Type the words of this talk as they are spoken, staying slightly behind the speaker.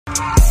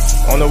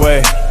On the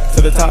way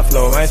to the top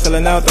floor. I ain't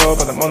selling out though,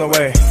 but I'm on the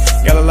way.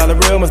 Got a lot of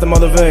real ones to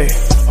motivate.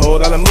 Whole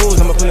lot of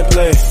moves I'ma put in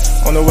play.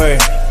 On the way.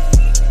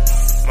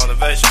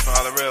 Motivation for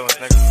all the real ones,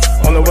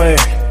 nigga. On the way.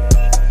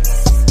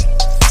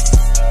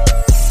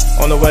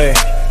 On the way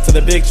to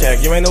the big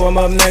check. You ain't know I'm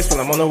up next, but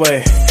I'm on the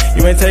way.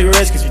 You ain't take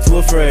risks cause you too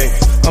afraid.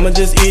 I'ma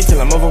just eat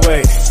till I'm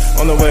overweight.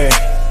 On the way.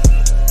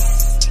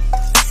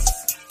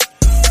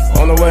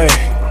 On the way.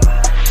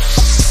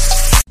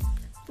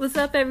 What's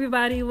up,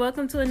 everybody?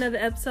 Welcome to another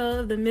episode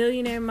of the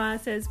Millionaire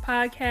Mindsets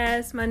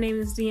Podcast. My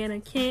name is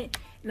Deanna Kent,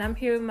 and I'm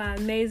here with my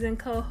amazing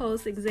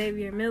co-host,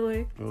 Xavier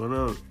Miller. What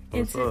up?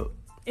 What's up?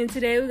 And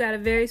today we got a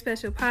very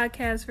special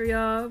podcast for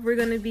y'all. We're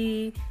going to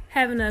be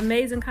having an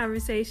amazing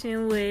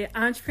conversation with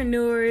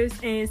entrepreneurs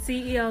and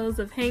CEOs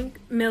of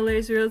Hank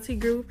Miller's Realty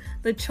Group,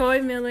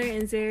 LaTroy Miller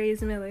and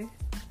Zarius Miller.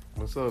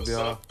 What's up,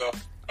 y'all?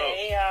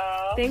 Hey,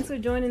 y'all. Thanks for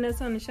joining us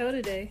on the show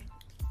today.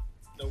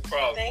 No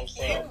problem. Thank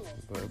you.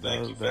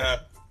 Thank you for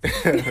having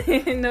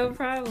No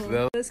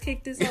problem. Let's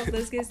kick this off.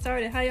 Let's get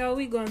started. How y'all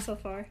week going so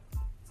far?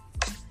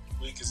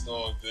 Week is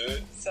going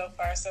good. So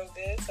far, so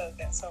good. So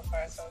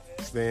far, so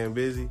good. Staying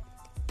busy.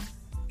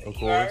 Of You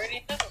course.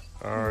 already know.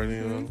 I already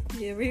know.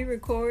 Yeah, we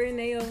recording.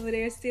 They over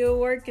there still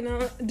working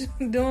on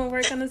doing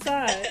work on the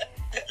side.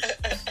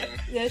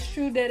 That's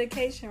true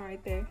dedication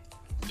right there.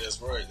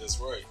 That's right.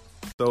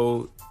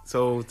 So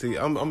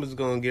I'm just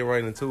gonna get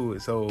right into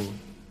it. So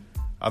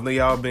I think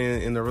y'all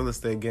been in the real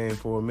estate game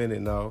for a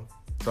minute now.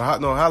 So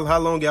how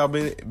long y'all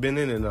been in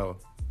it now?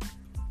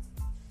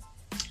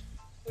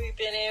 We've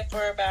been in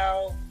for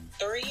about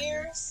 3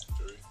 years.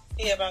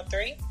 Yeah, about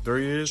 3.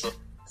 3 years? For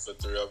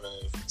 3, I've been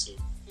in it for 2.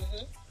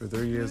 Mm-hmm. For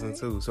 3 years and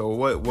 2. So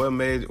what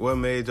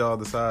made y'all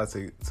decide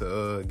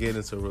to get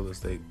into real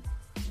estate?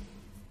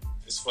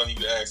 It's funny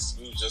you asked.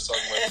 We were just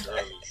talking about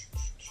it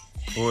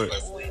earlier. What?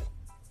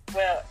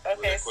 Well,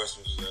 okay. That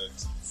question was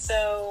asked.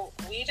 So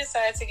we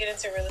decided to get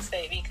into real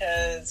estate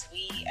because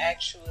we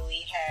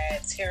actually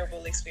had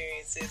terrible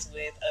experiences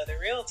with other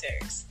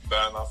realtors.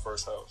 Buying our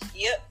first house.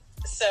 Yep.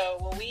 So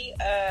when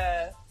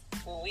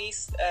we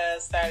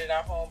started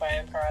our home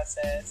buying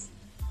process,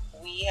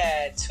 we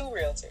had 2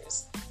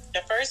 realtors.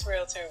 The first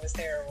realtor was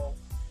terrible.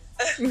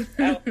 I'm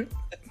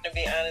to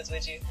be honest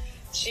with you,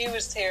 she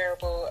was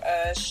terrible.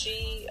 I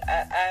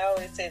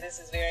always say this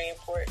is very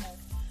important.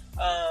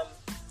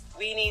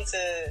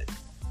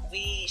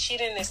 She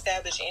didn't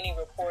establish any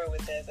rapport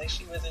with us. Like,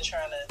 she wasn't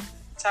trying to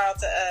talk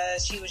to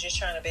us. She was just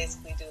trying to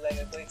basically do like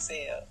a quick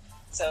sale.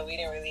 So we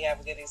didn't really have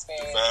a good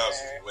experience The with vows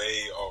her. was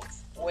way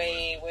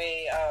off.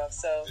 Way off.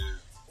 So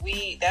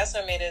Yeah. that's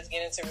what made us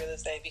get into real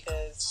estate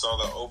because Saw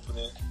the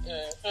opening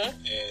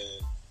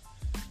and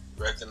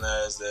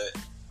recognized that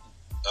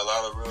a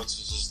lot of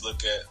realtors just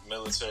look at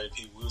military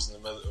people. I was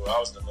in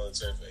the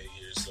military for 8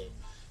 years, so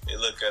they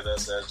look at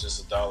us as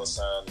just a dollar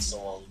sign of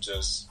someone who's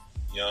just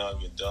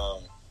young and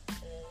dumb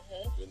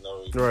with no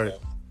with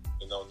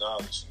no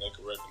knowledge, and they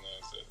could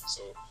recognize that.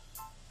 So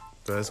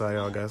that's how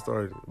y'all got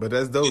started. But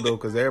that's dope though,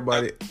 because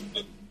everybody.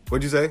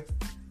 What'd you say?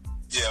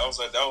 Yeah, I was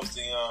like, that was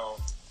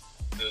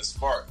the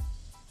spark.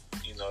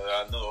 You know,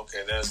 that I knew,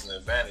 okay, there's an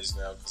advantage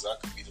now because I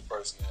could be the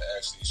person that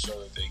actually show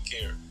that they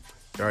care.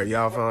 All right,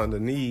 y'all found the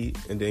need,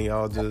 and then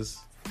y'all just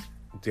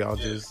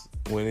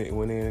went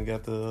in and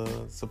got the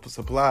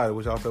supply,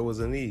 which y'all felt was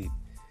a need.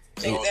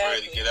 I was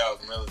ready to get out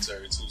of the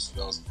military too, so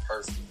that was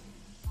perfect.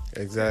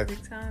 Exactly.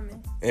 Perfect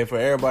timing. And for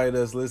everybody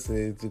that's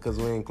listening, because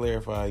we ain't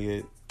clarified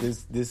yet,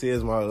 this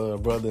is my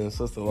brother and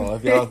sister-in-law.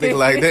 If y'all think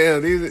like,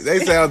 damn, they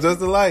sound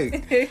just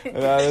alike.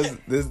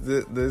 This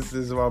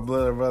is my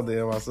blood brother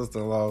and my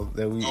sister-in-law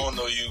that we. I don't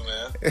know you,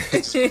 man.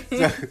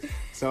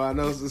 So I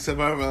know some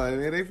like,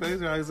 man, they face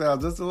right sound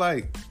just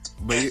alike.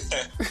 But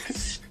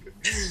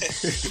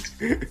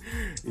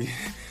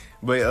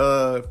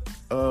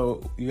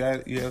you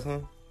had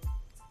something?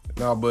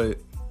 No, but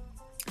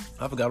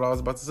I forgot what I was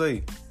about to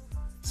say.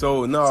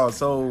 So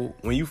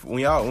when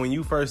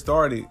you first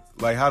started,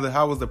 like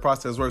how was the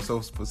process work?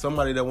 So for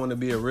somebody that want to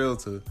be a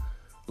realtor,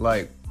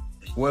 like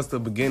what's the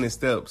beginning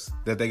steps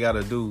that they got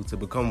to do to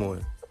become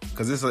one?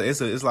 Because it's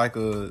like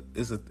a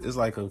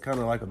kind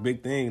of like a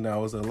big thing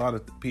now. It's a lot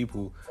of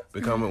people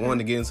wanting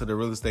to get into the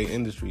real estate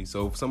industry.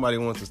 So if somebody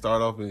wants to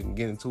start off and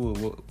get into it,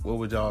 what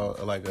would y'all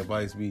like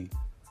advice be?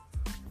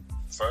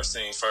 First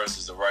thing first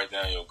is to write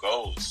down your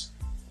goals.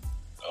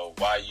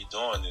 Why you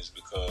doing this?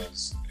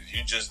 Because if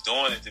you just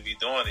doing it to be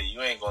doing it,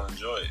 you ain't gonna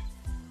enjoy it.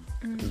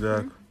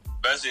 Exactly.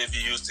 Especially if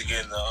you're used to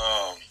getting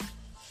a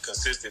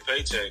consistent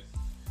paycheck.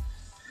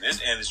 In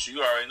this industry,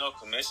 you already know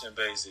commission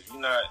based. If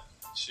you're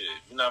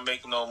not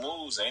making no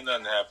moves, ain't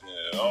nothing happening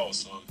at all.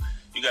 So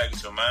you gotta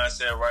get your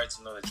mindset right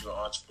to know that you're an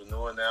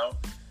entrepreneur now,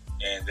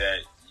 and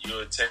that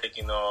you're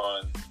taking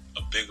on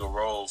a bigger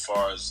role as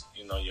far as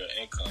your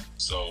income.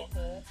 So.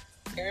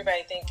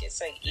 everybody think it's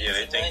like easy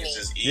they think money. it's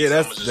just easy. Yeah,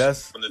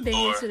 that's from the They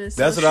door. into the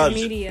That's social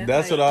media.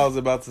 That's what I was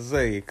about to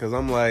say. Because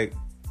I'm like,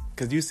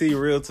 because you see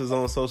realtors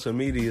on social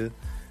media,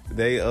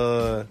 they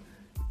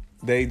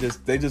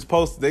just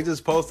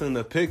posting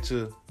the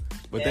picture,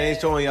 but they ain't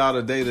showing y'all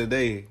the day to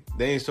day.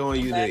 They ain't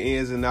showing you the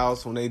ins and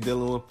outs when they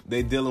dealing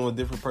with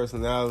different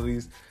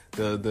personalities,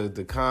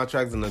 the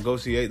contracts and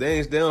negotiate.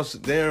 They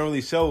don't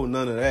really show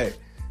none of that.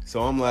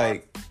 So I'm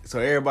like, so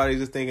everybody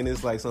just thinking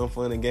it's like some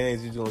fun and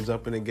games. You just gonna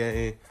jump in the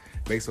game,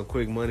 make some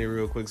quick money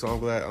real quick. So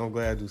I'm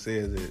glad you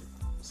said it.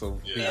 So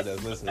people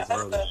that's listening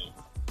to it.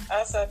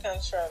 Also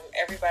comes from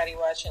everybody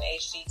watching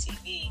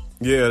HGTV.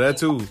 Yeah, that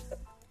too.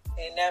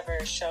 They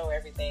never show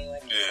everything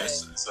like yeah,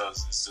 it's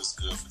just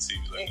good for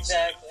TV. Like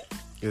exactly.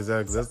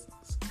 Exactly. That's,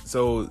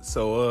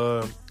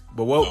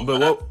 but what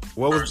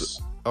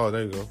was? Oh,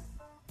 there you go.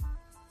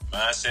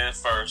 Mine said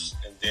first,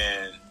 and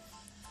then,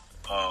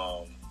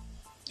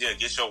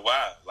 get your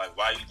why. Like,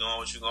 why you doing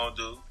what you gonna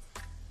do,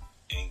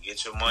 and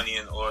get your money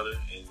in order,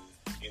 and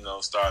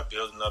start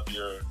building up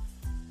your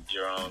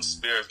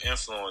sphere of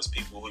influence,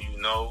 people who you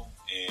know,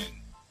 and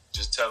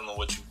just telling them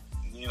what you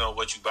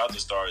about to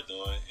start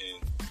doing,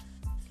 and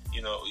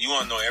you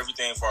want to know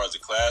everything as far as the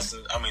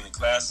classes. I mean, the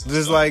classes.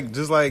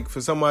 Just like for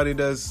somebody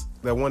that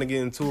want to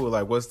get into it,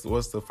 like what's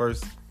the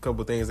first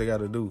couple things they got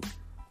to do?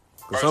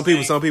 Because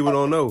some people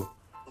don't know.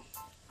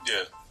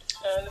 Yeah.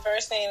 The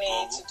first thing they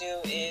need to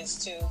do is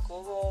to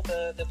Google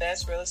the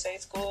best real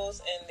estate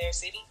schools in their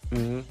city,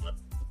 and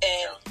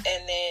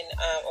then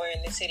or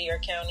in the city or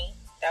county.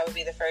 That would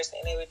be the first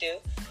thing they would do.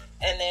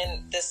 And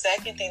then the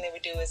second thing they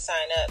would do is sign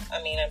up.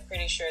 I mean, I'm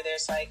pretty sure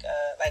there's like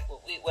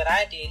what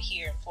I did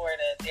here in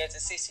Florida. There's a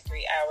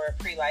 63-hour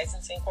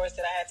pre-licensing course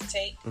that I had to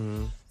take.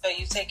 Mm-hmm. So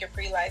you take your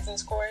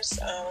pre-license course.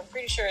 I'm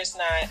pretty sure it's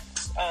not.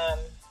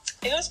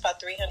 It was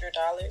about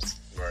 $300.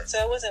 Right. So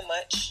it wasn't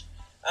much.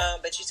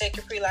 But you take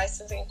your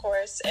pre-licensing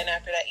course, and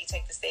after that, you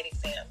take the state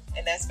exam,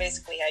 and that's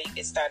basically how you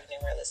get started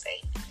in real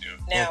estate. Yeah.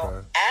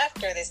 Now,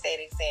 after the state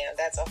exam,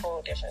 that's a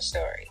whole different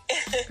story.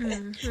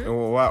 Mm-hmm.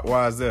 And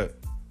why is that?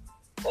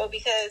 Well,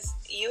 because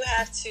you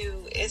have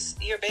to.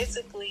 You're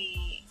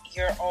basically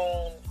your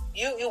own.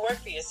 You work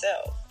for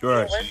yourself.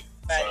 Right. You work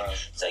for somebody,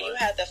 so you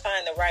have to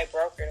find the right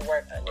broker to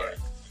work under. Right.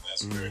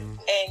 That's very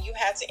important. And you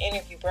have to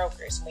interview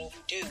brokers when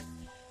you do.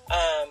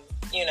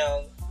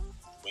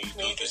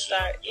 When you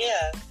start,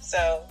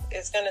 so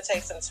it's going to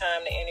take some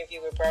time to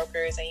interview with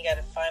brokers, and you got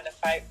to find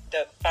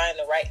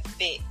the right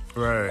fit,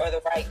 right, or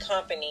the right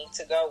company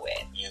to go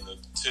with. And the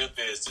tip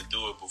is to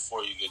do it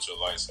before you get your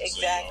license.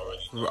 Exactly.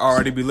 So you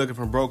already be looking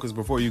for brokers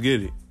before you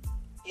get it.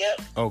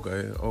 Yep.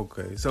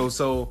 Okay.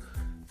 So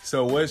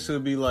what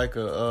should be like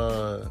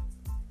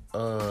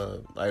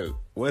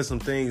what's some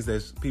things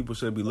that people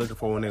should be looking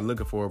for when they're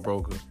looking for a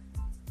broker?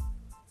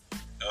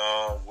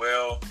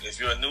 Well, if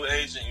you're a new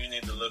agent, you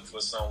need to look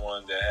for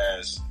someone that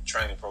has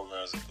training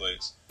programs in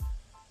place,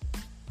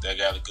 that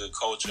got a good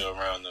culture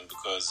around them,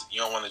 because you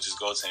don't want to just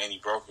go to any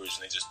brokerage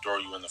and they just throw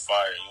you in the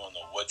fire and you don't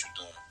know what you're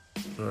doing.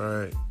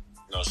 Right.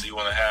 So you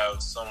want to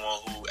have someone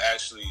who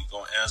actually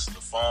going to answer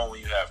the phone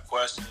when you have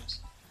questions,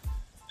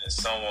 and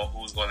someone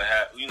who's going to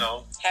have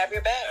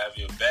your back.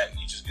 You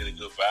just get a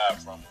good vibe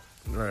from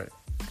them. Right.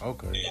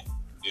 Okay.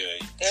 Yeah.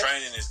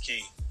 Training is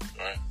key.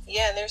 Right.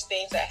 Yeah, and there's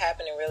things that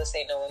happen in real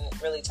estate no one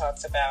really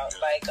talks about. Yeah.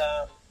 Like,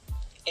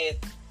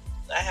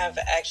 I have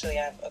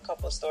a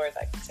couple of stories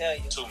I can tell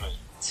you.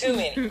 Too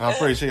many. I'm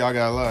pretty sure y'all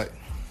got a lot.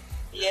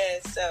 Yeah,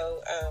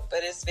 so,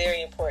 but it's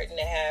very important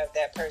to have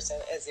that person,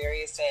 as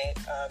Zaria said,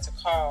 to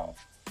call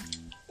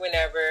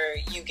whenever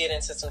you get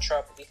into some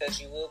trouble, because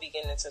you will be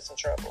getting into some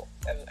trouble.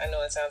 I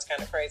know it sounds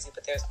kind of crazy,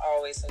 but there's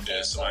always some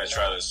things somebody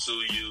try to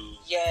sue you.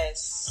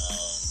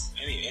 Yes.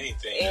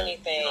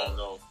 Anything you don't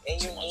know.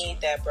 And you need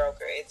that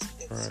broker. It's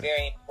right.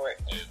 very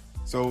important. Yeah.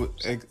 So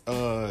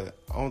I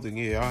don't think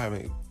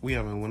we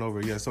haven't went over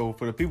it yet. So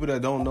for the people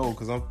that don't know,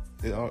 because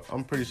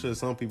I'm pretty sure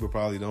some people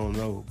probably don't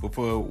know. But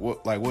for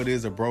what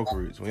is a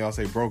brokerage? When y'all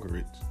say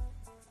brokerage?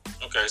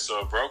 Okay,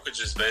 so a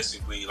brokerage is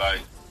basically like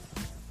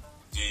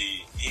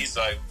he's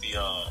like the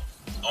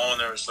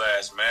owner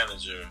 /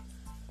 manager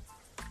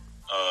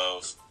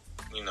of,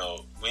 when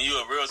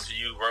you're a realtor,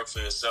 you work for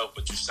yourself,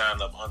 but you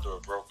sign up under a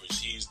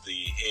brokerage. He's the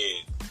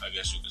head, I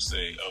guess you could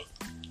say, of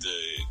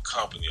the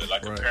company, or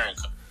like a parent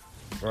company.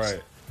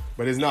 Right.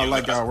 But it's not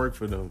like y'all work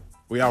for them.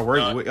 Y'all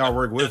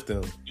work with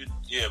them.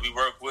 Yeah, we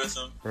work with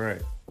them.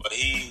 Right. But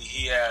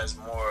he has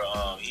more,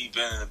 he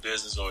been in the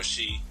business, or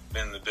she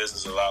been in the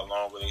business a lot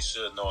longer. They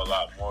should know a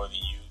lot more than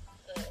you.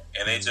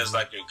 And they just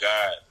like your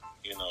guide,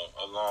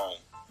 along,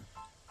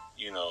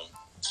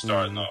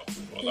 starting off.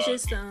 It's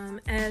just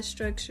add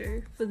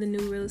structure for the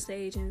new real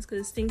estate agents,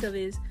 because think of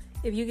it as,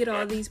 if you get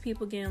all these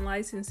people getting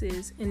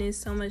licenses, and there's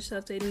so much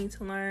stuff they need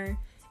to learn,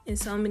 and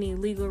so many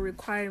legal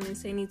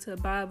requirements they need to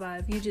abide by,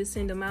 if you just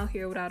send them out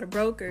here without a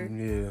broker,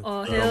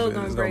 all hell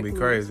gonna break loose.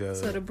 Crazy.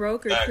 So the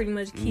broker pretty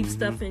much keeps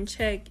stuff in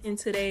check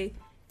until they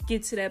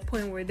get to that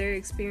point where they're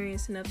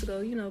experienced enough to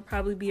go,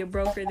 probably be a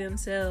broker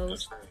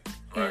themselves,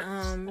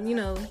 and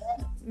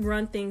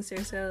run things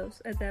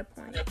themselves at that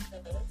point. Yep.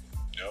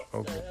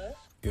 Okay.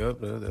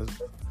 Yep.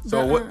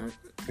 So what?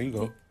 There you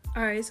go.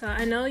 All right, so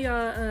I know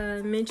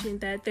y'all mentioned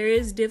that there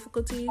is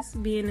difficulties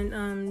being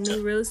a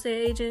new real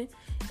estate agent,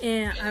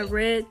 and I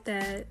read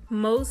that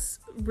most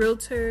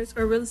realtors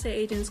or real estate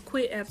agents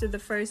quit after the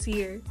first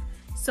year.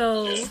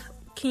 So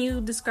can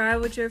you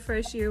describe what your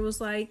first year was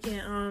like,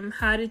 and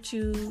how did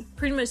you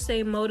pretty much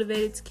stay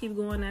motivated to keep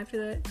going after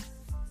that?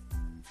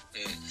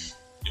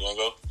 You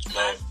want to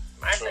go?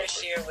 My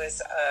first year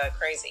was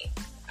crazy.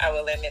 I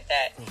will admit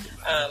that.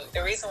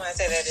 The reason why I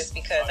say that is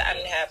because I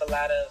didn't have a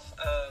lot of.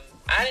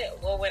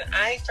 When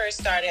I first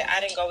started,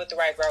 I didn't go with the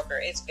right broker.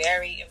 It's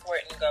very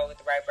important to go with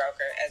the right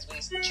broker, as we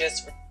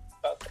just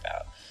spoke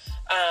about.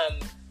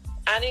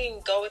 I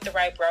didn't go with the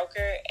right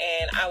broker,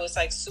 and I was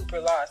like super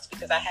lost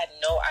because I had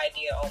no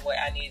idea on what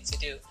I needed to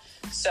do.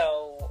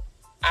 So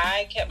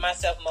I kept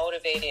myself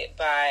motivated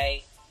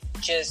by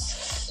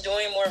just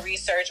doing more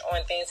research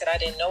on things that I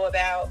didn't know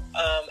about,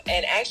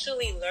 and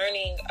actually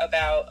learning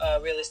about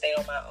real estate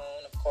on my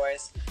own, of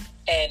course,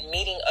 and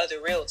meeting other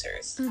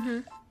realtors. Mm-hmm.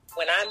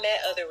 When I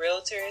met other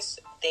realtors,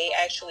 they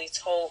actually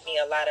told me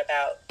a lot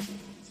about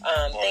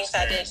things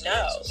I didn't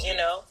know,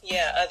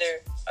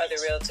 other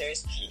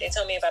realtors. They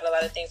told me about a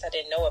lot of things I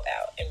didn't know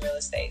about in real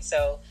estate.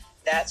 So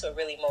that's what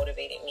really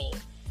motivated me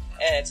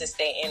to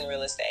stay in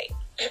real estate.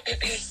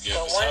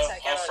 Your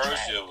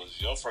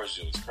first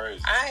year was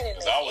crazy. I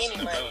didn't make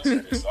any money.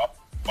 Military, so I was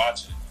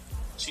watching.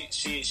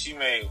 She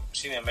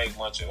didn't make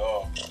much at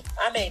all.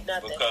 I made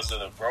nothing because of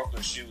the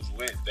broker she was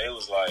with. They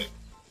was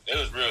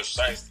real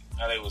shiesty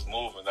how they was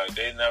moving. Like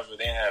they didn't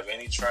have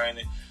any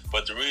training.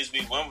 But the reason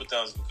we went with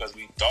them is because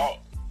we thought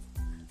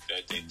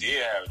that they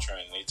did have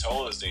training. They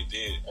told us they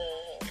did,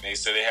 and they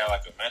said they had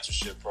like a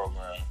mentorship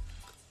program.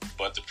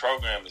 But the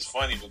program is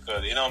funny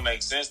because it don't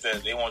make sense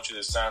that they want you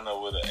to sign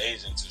up with an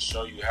agent to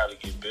show you how to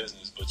get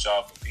business, but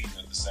y'all competing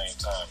at the same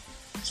time.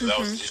 So that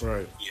was just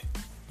right. Yeah.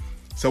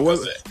 So what?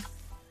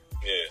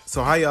 Yeah.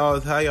 So how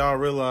y'all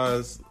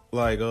realize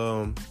like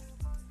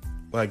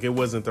it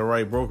wasn't the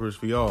right brokers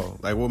for y'all?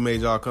 Like what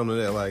made y'all come to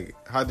that? Like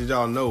how did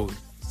y'all know?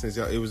 Since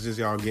it was just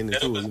y'all getting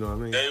into it, you know what I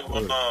mean? They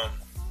were,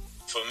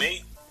 for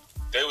me,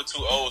 they were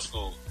too old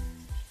school.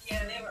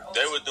 Yeah,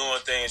 they were doing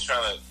things,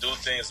 trying to do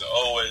things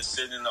always,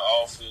 sitting in the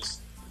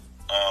office,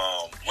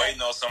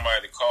 waiting on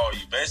somebody to call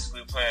you.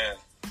 Basically playing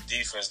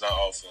defense, not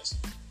offense.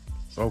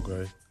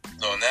 Okay.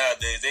 So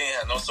nowadays, they ain't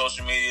have no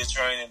social media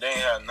training. They ain't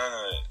have none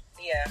of that.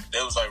 Yeah.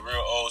 They was like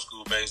real old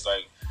school based,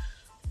 like,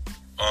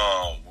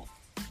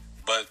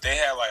 but they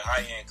had like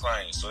high-end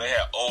clients. So they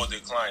had older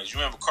clients. You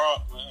remember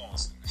Carl?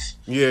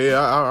 Yeah,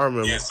 I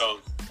remember. Yeah, so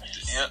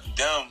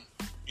them,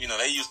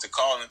 they used to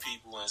calling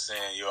people and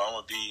saying, yo, I'm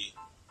going to be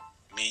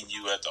meeting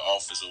you at the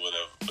office or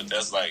whatever. But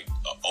that's like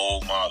an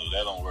old model.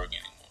 That don't work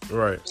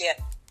anymore. Right. Yeah.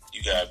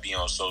 You got to be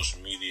on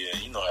social media,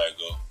 and you know how it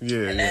go.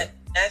 Yeah,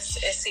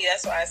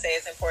 that's why I say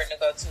it's important to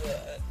go to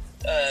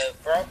a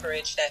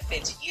brokerage that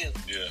fits you.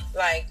 Yeah.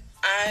 Like,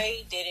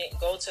 I didn't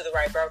go to the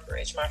right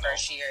brokerage my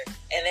first year,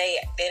 and they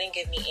didn't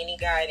give me any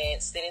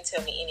guidance. They didn't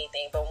tell me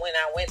anything. But when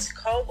I went to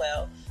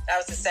Coldwell, that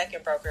was the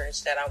second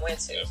brokerage that I went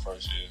to. Yeah,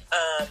 first year.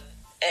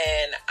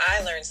 And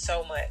I learned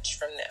so much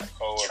from them.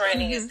 Coldwell.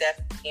 Training is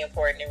definitely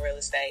important in real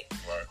estate.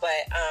 Right.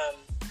 But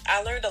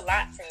I learned a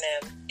lot from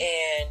them,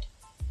 and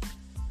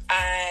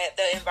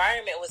the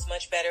environment was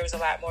much better. It was a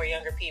lot more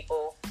younger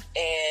people,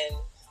 and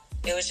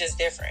it was just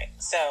different.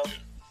 So,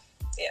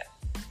 yeah.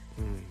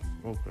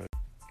 Okay.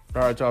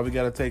 All right, y'all, we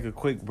got to take a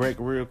quick break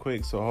real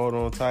quick, so hold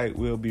on tight.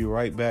 We'll be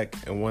right back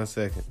in 1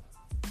 second.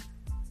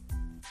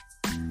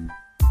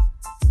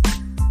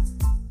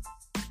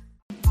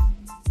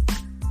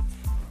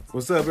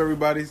 What's up,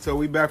 everybody? So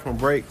we back from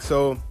break.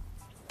 So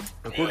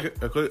a quick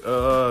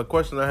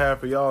question I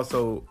have for y'all.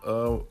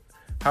 So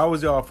how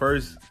was y'all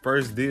first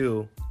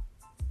deal?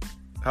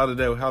 How did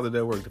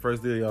that work? The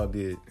first deal y'all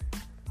did?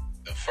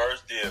 The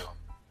first deal?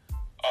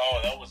 Oh,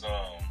 that was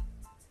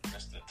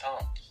Mr.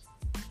 Thomas.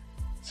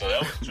 So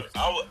that was true.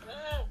 Oh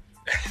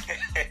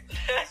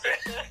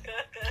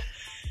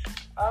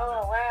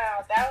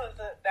wow, that was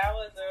a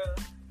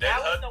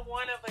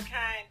one of a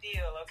kind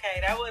deal. Okay,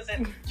 that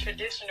wasn't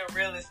traditional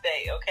real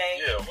estate. Okay.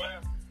 Yeah,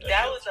 wow.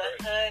 That was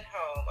a HUD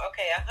home.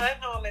 Okay, a HUD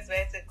home is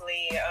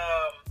basically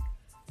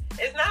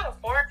it's not a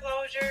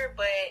foreclosure,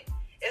 but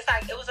it's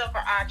like it was up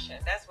for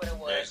auction. That's what it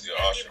was.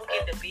 And people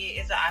get to bid.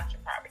 It's an auction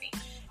property,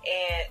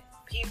 and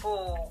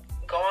people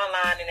go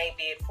online and they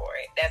bid for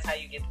it. That's how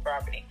you get the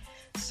property.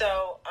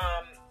 So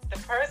the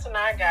person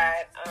I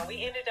got,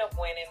 we ended up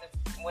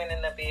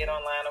winning the bid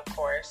online, of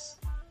course,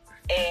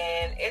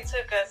 and it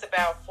took us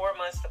about 4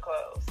 months to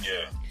close.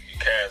 Yeah,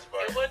 cash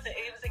buyer. It was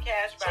a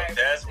cash buyer. So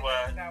that's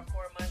why about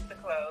 4 months to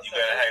close. You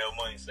gotta have your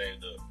money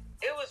saved up.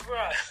 It was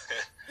rough.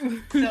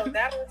 So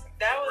that was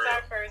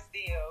our first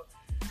deal.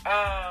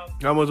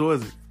 How much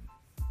was it?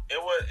 It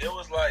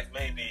was like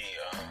maybe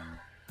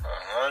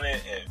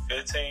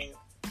 115,000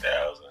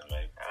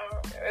 maybe.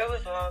 It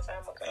was a long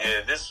time ago. Yeah,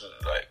 it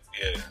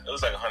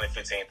was like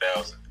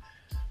 115,000.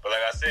 But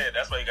like I said,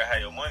 that's why you gotta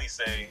have your money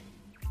saved,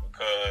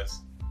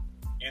 because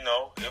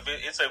if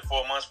it took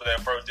 4 months for that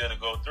first deal to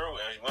go through,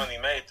 and we only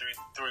made three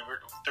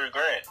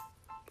grand.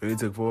 It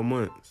took 4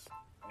 months.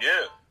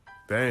 Yeah.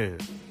 Damn.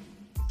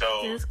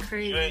 So that's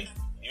crazy.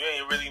 You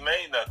ain't really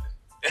made nothing.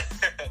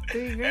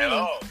 3 grand. At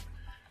all.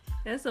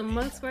 That's a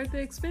month's worth of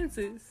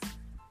expenses.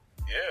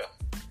 Yeah.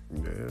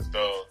 Yeah.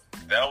 So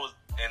that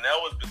and that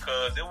was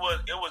because it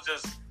was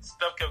just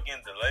stuff kept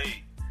getting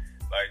delayed,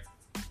 like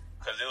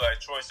because like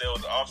Troy said, it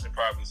was an auction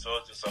property, so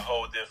it's just a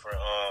whole different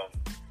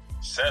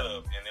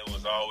setup, and it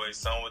was always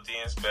some with the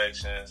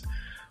inspections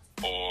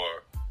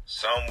or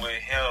some with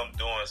him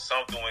doing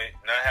something with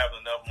not having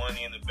enough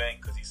money in the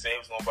bank because he said he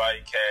was gonna buy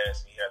it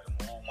cash and he had to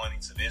move money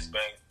to this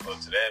bank or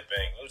to that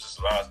bank. It was just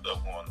a lot of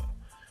stuff going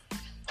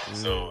on.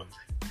 So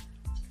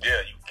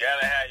yeah, you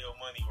gotta have your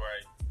money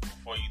right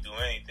before you do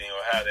anything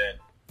or have that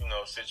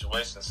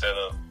situation set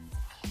up,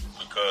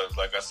 because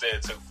like I said,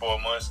 it took 4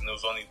 months and it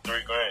was only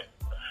 $3,000.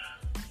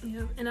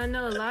 Yep, and I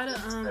know a lot of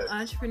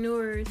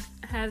entrepreneurs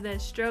have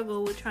that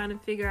struggle with trying to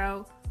figure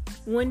out,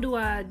 when do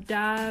I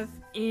dive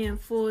in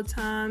full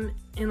time,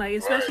 and like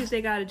especially if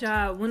they got a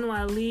job, when do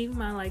I leave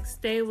my like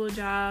stable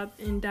job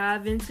and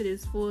dive into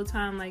this full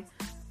time? Like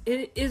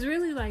it is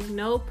really like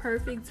no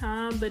perfect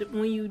time, but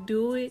when you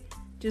do it,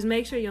 just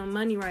make sure your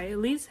money right. At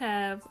least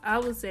have, I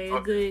would say,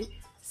 a good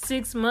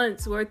 6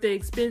 months worth of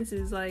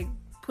expenses like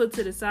put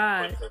to the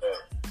side.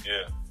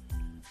 Yeah,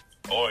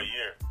 or a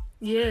year.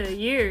 Yeah, a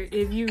year.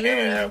 If you Can't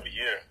really have a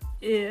year.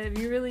 Yeah, if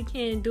you really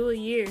can do a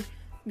year,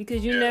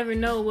 because you never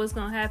know what's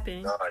gonna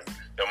happen.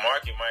 The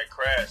market might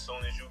crash as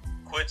soon as you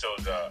quit your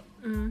job.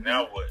 Mm-hmm.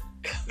 Now what?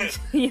 Yeah.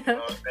 You know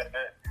what I'm saying?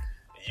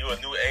 You a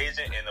new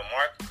agent and the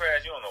market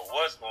crash, you don't know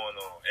what's going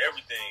on.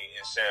 Everything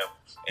in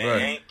shambles.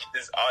 And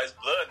it's always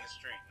blood in the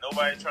street.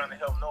 Nobody's trying to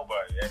help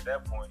nobody at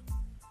that point.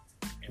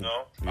 You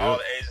know? All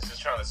the agents is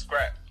trying to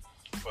scrap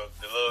for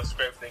the little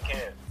scrape they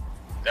can.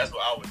 That's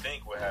what I would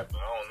think would happen.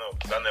 I don't know,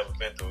 because I've never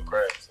been through a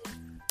crash. So.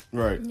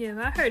 Right. Yeah,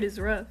 I heard it's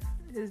rough.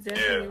 It's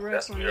definitely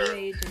rough on the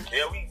agents.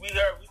 Yeah, we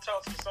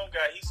talked to some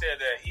guy. He said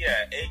that he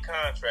had 8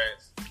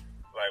 contracts,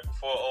 like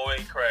before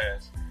 2008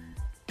 crash.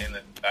 In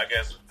the, I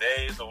guess,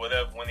 days or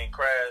whatever when he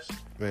crashed,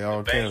 they all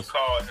the bank canceled.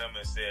 called him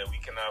and said, we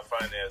cannot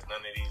finance none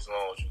of these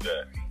loans you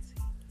got.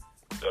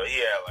 So he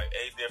had like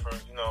 8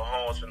 different,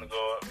 homes finna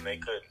go up, and they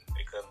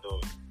couldn't do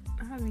it.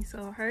 I'd be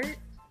so hurt.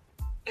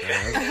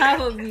 I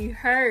would be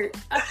hurt.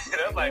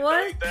 That's like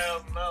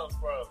 $30,000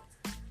 probably.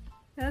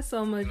 That's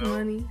so much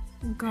money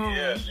gone.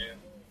 Yeah,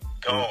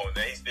 gone.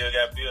 Then he still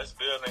got bills.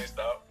 Bills ain't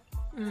stopped.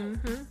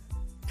 Mm-hmm.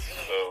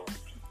 So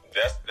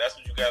that's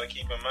what you got to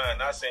keep in mind.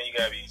 Not saying you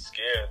got to be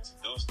scared to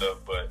do stuff,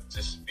 but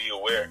just be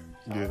aware.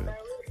 Yeah.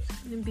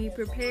 And be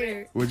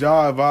prepared. Would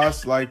y'all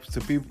advise, like, to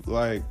people,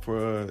 like,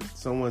 for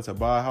someone to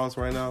buy a house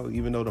right now,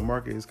 even though the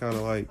market is kind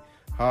of like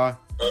high?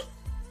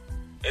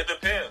 It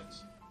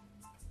depends.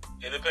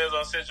 It depends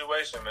on the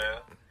situation,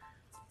 man.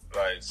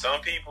 Like,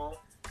 some people,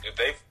 if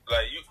they,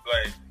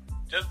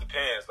 just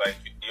depends. Like,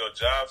 your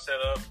job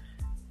setup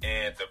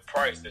and the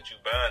price that you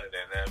buying it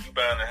at. Now, if you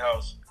buying a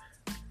house,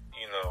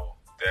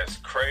 that's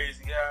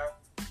crazy high,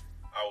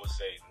 I would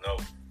say no.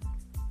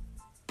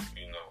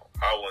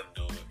 I wouldn't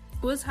do it.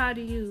 What's high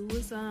to you?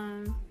 Depends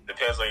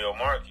on your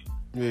market.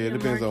 Yeah, it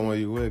depends on where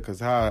you with, because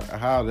how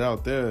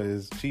out there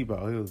is cheap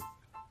out here.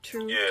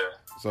 True. Yeah.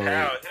 So out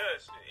here,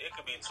 it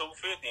could be $250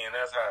 and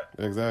that's high.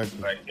 Exactly.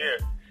 Like here.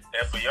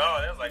 And for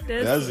y'all, that's like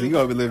you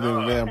gonna be living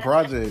in a damn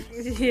project.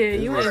 Yeah,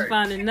 you ain't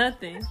finding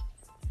nothing.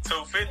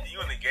 $250,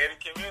 you in the gated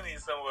community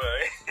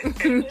somewhere.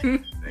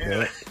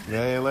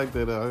 They ain't like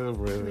that out here,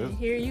 bro.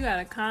 Here you got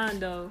a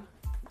condo.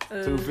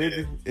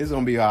 $250. It's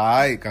gonna be a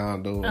high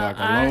condo, like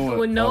a low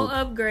with no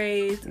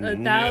upgrades,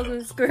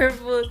 1,000 square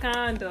foot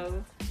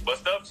condo. But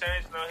stuff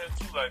changing out here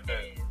too, like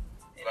that.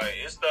 Like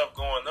it's stuff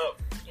going up.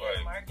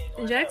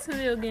 Like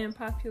Jacksonville getting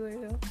popular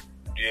though.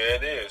 Yeah,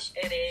 it is.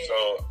 It is.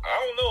 So I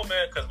don't know,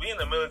 man, because we in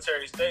the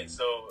military state,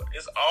 so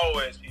it's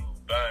always people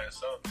buying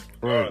something.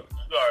 Right.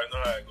 You already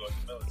know how it goes in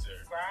the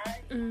military.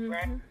 Right. Mm-hmm.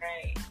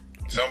 Right.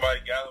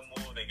 Somebody gotta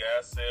move, they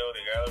gotta sell,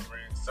 they gotta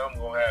rent.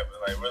 Something gonna happen.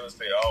 Like real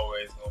estate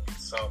always gonna be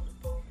something.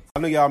 I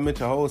know y'all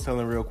mentioned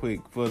wholesaling real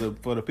quick. For the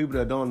people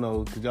that don't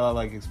know, could y'all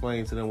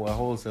explain to them what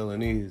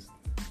wholesaling is?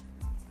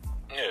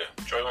 Yeah,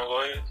 Troy gonna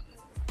go ahead.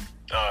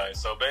 All right,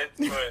 so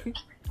basically,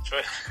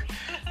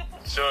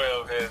 Troy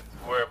over here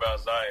worry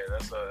about Zaya.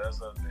 That's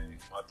her thing.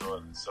 My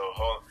thought. So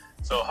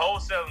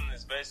wholesaling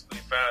is basically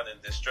finding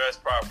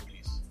distressed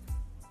properties,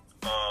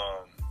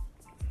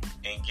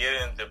 and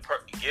getting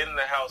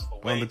the house for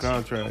way under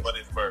contract, cheaper than what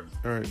it's worth.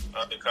 Right.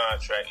 Under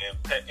contract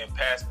and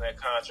passing that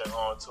contract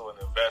on to an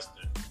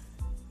investor.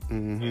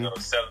 Mm-hmm.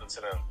 Selling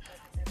to them.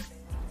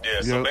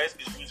 Yeah. So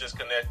basically, you just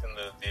connecting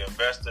the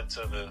investor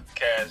to the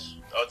cash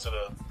or to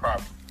the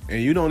property.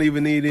 And you don't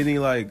even need any you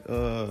don't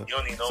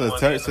need no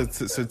money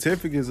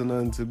certificates or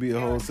nothing to be a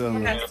wholesaler.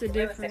 That's the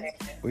difference.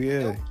 Well,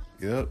 yeah.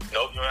 Yep.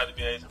 Nope, you don't have to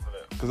be an agent for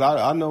that. Because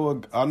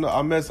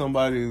I met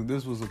somebody.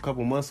 This was a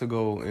couple months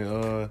ago,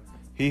 and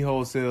he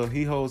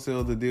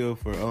wholesaled the deal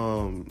for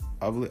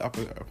I believe,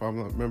 if I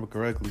remember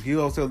correctly, he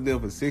wholesaled the deal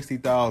for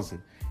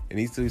 $60,000. And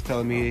he's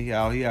telling me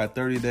how he had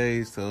 30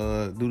 days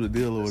to do the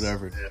deal or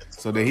whatever.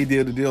 So then he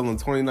did the deal on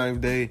the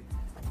 29th day.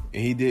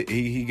 And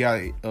he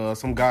got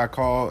some guy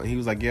called. And he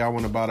was like, yeah, I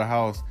want to buy the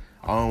house.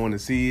 I don't want to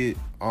see it.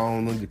 I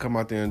don't need to come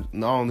out there. And I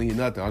don't need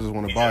nothing. I just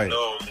want to buy it.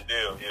 The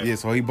deal, yeah,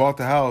 so he bought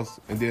the house.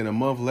 And then a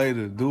month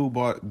later, dude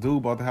bought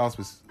the house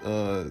for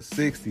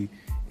 $60,000.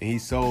 and he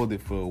sold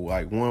it for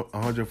like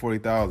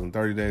 $140,000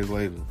 30 days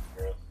later.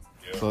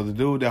 Yeah. So the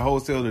dude that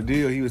wholesaled the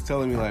deal, he was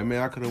telling me like,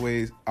 man, I could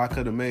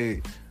have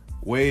made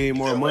way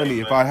more money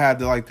if I had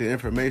the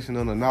information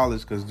and the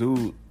knowledge, because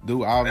dude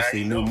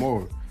obviously knew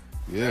more.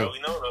 Yeah, we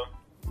know though.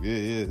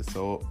 Yeah.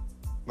 So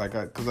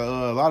because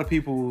a lot of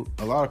people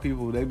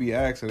they be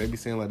asking, they be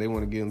saying like they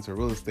want to get into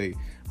real estate.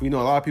 But a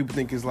lot of people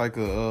think it's like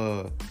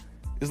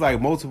it's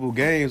like multiple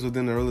games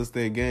within the real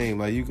estate game.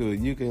 Like you can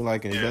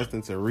invest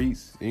into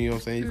REITs. You know what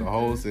I'm saying? You can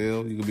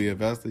wholesale. You can be an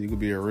investor. You can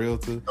be a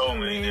realtor. So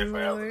many different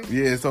avenues.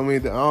 Yeah, so many.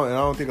 I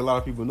don't think a lot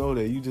of people know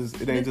that.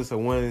 It ain't just a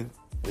one.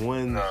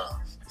 Nah.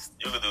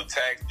 You can do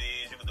tax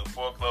deeds. You can do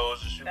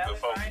foreclosures. You can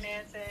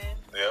financing.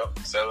 Yep,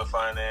 seller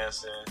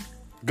financing.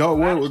 Go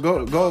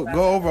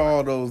over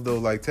all those though,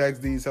 like tax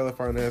deeds, seller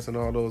finance, and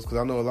all those, because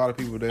I know a lot of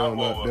people they don't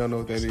know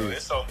what that is.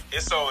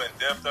 It's so in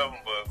depth of them,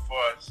 but for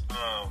us,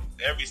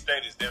 every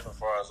state is different.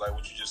 For us, like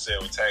what you just said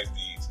with tax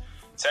deeds.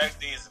 Tax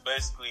deeds is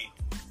basically,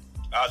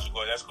 I'll just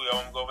go. That's cool. Y'all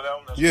want to go over that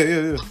one?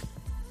 Yeah.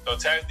 So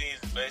tax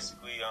deeds is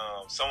basically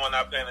someone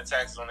not paying the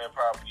taxes on their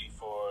property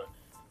for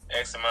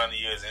X amount of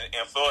years.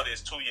 In Florida,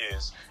 it's 2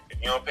 years.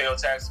 If you don't pay your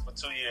taxes for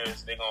 2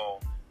 years, they're gonna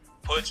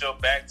put your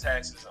back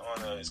taxes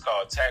on it's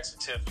called tax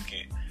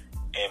certificate.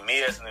 And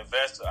me as an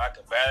investor, I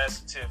can buy that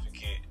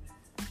certificate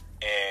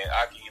and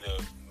I can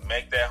either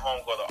make that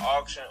home go to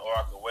auction or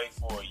I can wait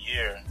for a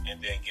year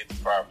and then get the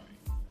property.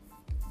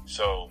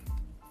 So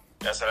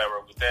that's how I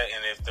work with that.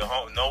 And if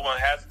no one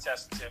has a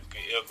tax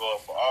certificate, it'll go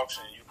up for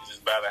auction. You can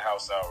just buy the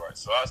house outright.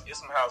 So it's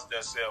some houses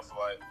that sell for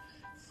like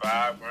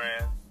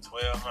 $5,000,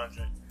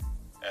 $1,200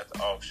 at the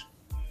auction.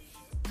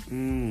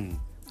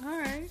 All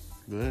right.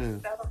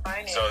 Man.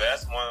 So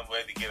that's one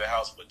way to get a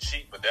house for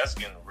cheap, but that's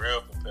getting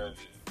real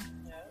competitive.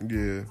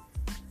 Yeah.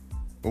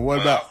 But when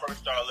I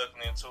first started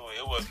looking into it,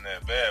 it wasn't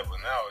that bad, but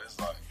now it's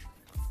like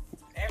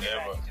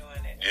everybody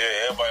doing it.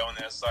 Yeah, everybody on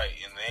that site,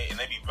 and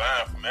they be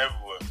buying from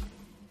everywhere.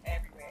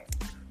 Everywhere.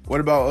 What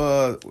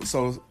about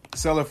so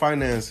seller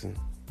financing?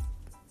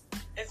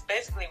 It's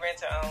basically rent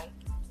to own.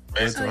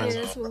 That's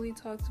what we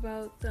talked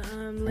about. The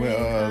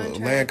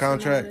land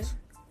contracts.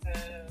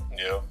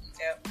 Yep.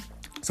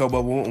 So,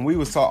 but when I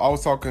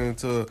was talking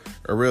to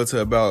a realtor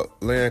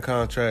about land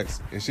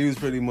contracts, and she was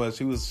pretty much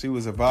she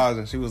was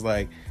advising. She was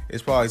like,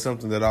 it's probably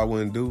something that I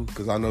wouldn't do,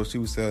 because I know she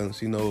was selling.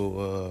 She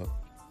know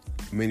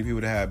many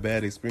people that had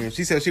bad experience.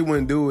 She said she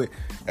wouldn't do it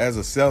as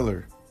a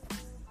seller,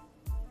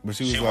 but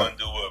she wouldn't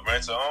do what,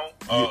 rent to own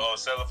or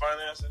seller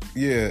financing.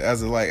 Yeah,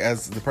 as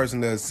the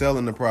person that's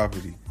selling the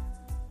property.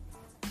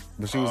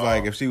 But she was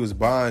like, if she was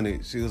buying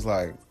it, she was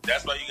like,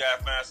 that's why you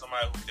gotta find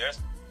somebody who's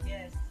desperate.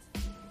 Yes.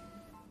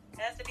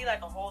 It has to be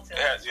like a wholesale.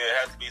 It has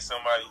to be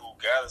somebody who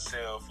gotta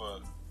sell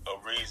for a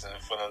reason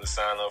for them to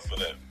sign up for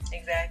that.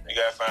 Exactly. You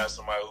gotta find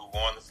somebody who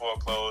going to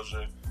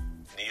foreclosure,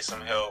 needs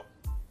some help.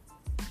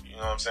 You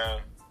know what I'm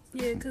saying?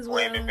 Yeah, because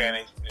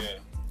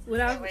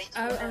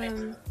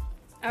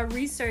I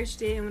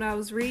researched it, and what I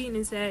was reading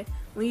is that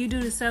when you do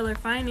the seller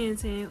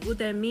financing, what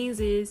that means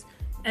is,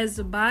 as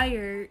a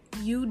buyer,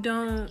 you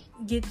don't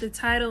get the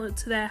title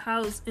to that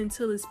house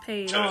until it's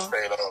paid off.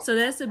 So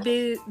that's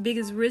the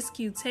biggest risk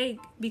you take,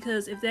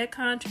 because if that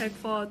contract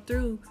falls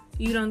through,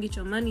 you don't get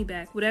your money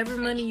back. Whatever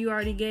money you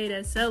already gave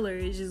that seller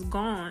is just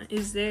gone.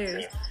 It's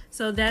theirs.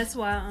 So that's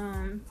why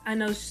I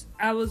know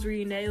I was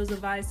reading that it was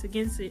advised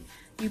against it.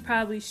 You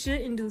probably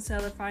shouldn't do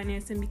seller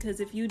financing, because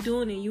if you're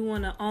doing it, you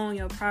want to own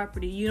your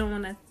property. You don't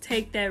want to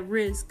take that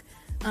risk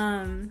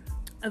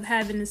of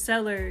having the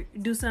seller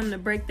do something to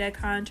break that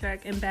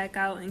contract and back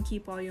out and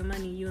keep all your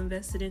money you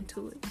invested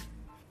into it.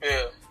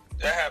 Yeah,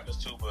 that happens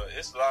too, but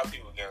it's a lot of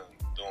people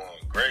doing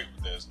great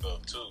with that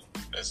stuff too.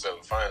 That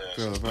seller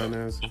financing.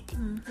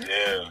 Mm-hmm.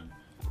 Yeah,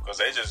 because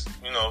they just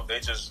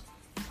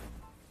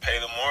pay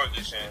the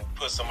mortgage and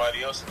put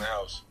somebody else in the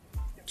house.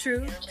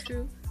 True.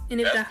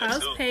 And if the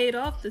house paid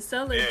off, the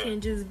seller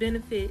can just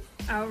benefit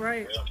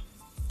outright.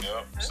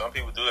 Yeah. Some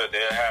people do that.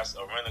 They'll have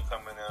a renter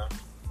coming in.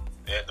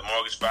 They had the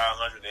mortgage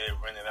 $500. They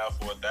rent it out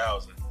for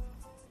 $1,000.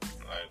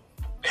 Like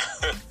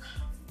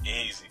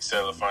easy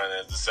seller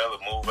finance. The seller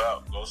move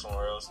out, go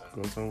somewhere else.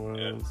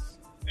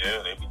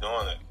 Yeah, they be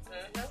doing it.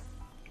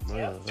 Mm-hmm.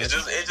 Man, it's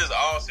just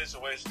all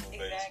situational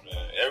based,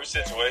 man. Every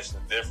situation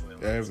is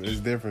different. It's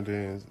different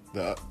than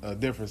a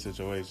different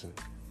situation.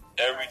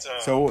 Every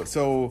time.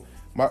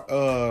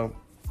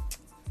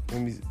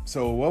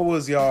 So what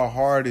was y'all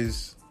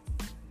hardest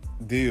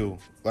deal?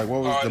 Like,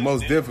 what was the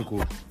most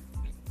difficult?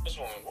 This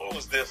one, what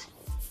was difficult?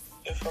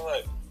 It felt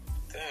like,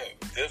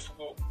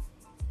 difficult.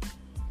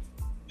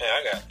 Man,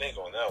 I gotta think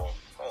on that one.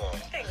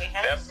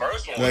 That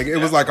first one, like, it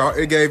was like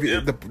it gave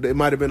you. It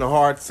might have been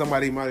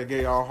somebody might have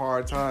gave y'all a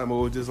hard time,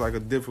 or it was just like a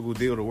difficult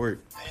deal to work.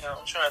 Man,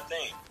 I'm trying to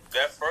think.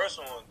 That first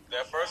one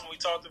we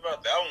talked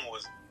about, that one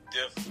was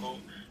difficult.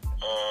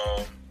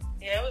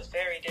 Yeah, it was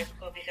very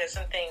difficult because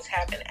some things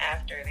happened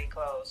after they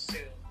closed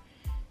too,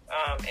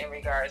 in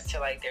regards to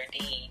like their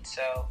deed.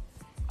 So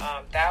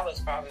that was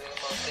probably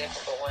the most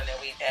difficult one that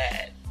we've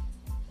had.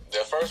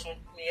 That first one?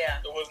 Yeah.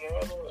 It wasn't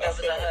another one? That was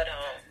a HUD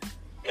home.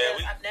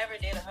 Because I've never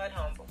did a HUD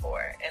home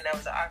before, and that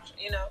was an auction,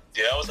 you know.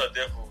 Yeah, that was a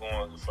difficult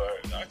one for her.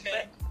 I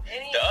can't.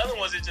 The other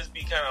ones, it just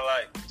be kind of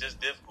like just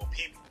difficult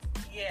people.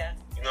 Yeah.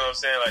 You know what I'm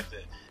saying? Like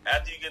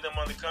after you get them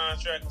under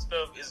contract and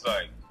stuff, it's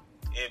like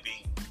it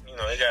be, you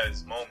know, it got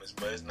its moments,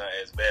 but it's not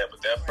as bad.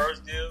 But that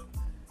first deal,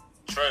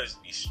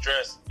 trust be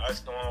stressed. I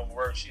just come home from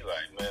work. She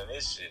like, man,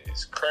 this shit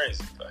is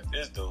crazy. Like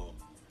this dude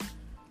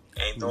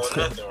ain't doing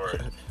nothing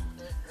right.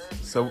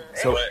 So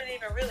it wasn't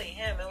even really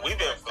him. We've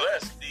been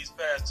blessed these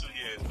past 2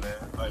 years,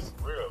 man. Like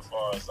for real, as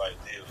far as like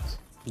deals.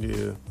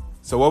 Yeah.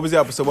 So what was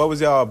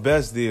y'all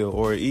best deal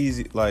or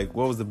easy? Like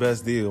what was the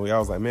best deal? Y'all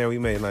was like, man, we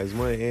made nice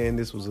money, and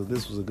this was a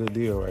good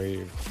deal right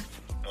here.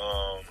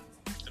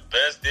 The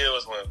best deal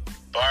is when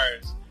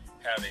buyers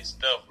have their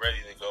stuff ready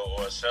to go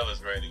or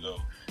sellers ready to go.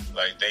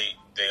 Like they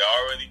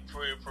already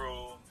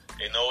pre-approved.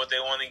 They know what they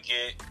want to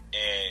get,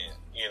 and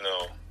you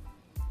know,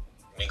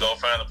 we go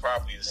find the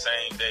property the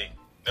same day.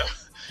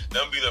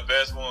 Them be the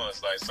best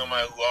ones. Like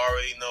somebody who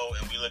already know,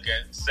 and we look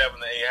at 7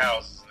 to 8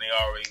 houses, and they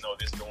already know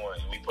this the one.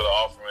 And we put an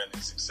offer in, and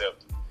it's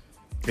accepted.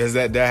 Does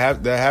that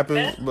happen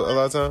a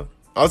lot of time?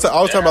 I was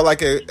talking about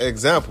like an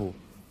example.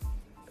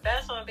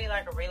 That's gonna be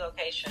like a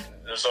relocation.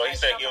 So he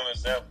said, give him an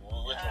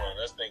example. Which one?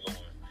 Let's think of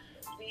one.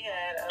 We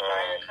had a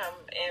buyer come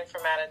in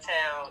from out of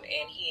town,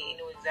 and he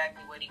knew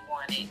exactly what he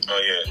wanted. Oh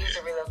yeah. He was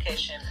a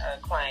relocation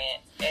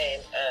client,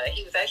 and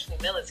he was actually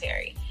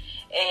military.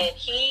 And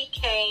he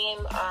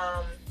came.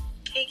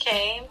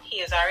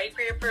 He was already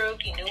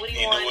pre-approved. He knew what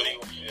he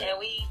wanted, and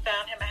we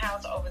found him a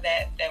house over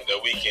that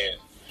weekend.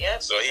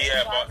 Yep. So he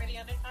had already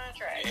under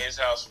contract. His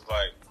house was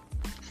like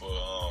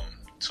for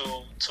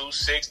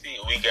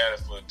 $260. We got it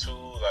for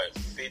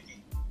 $250.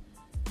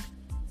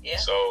 Yeah.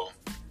 So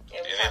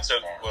and it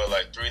took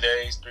like 3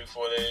 days,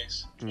 4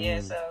 days.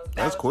 Yeah. So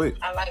that's quick.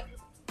 I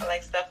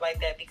like stuff like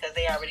that because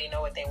they already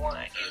know what they want.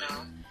 You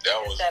know.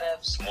 That Instead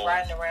of smooth.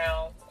 riding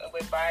around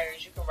with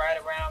buyers, you can ride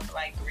around for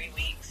like 3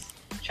 weeks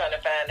trying to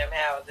find them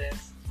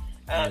houses,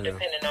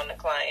 depending on the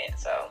client.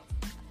 So,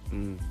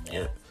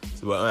 yeah.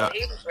 So,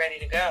 he was ready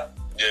to go.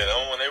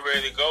 Yeah, when they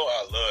ready to go,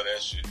 I love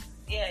that shit.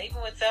 Yeah,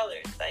 even with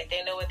sellers, like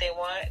they know what they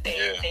want.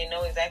 They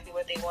know exactly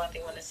what they want.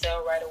 They want to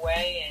sell right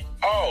away. And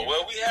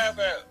we have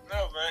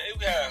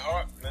we had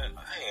hard, man.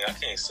 I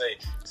can't say.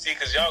 See,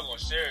 because y'all gonna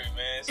share it,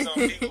 man.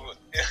 Some people,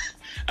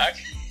 I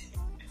can't.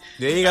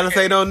 You ain't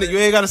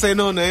gotta say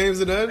no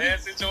names or nothing. Bad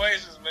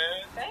situations,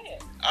 man. Dang.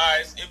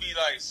 Alright, it be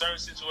like certain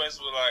situations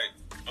where like,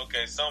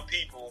 okay, some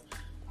people,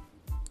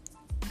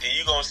 and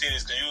you gonna see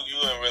this because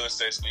you in real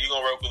estate school, you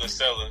gonna work with a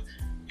seller,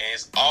 and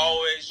it's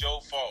always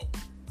your fault.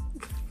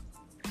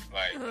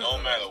 Like, no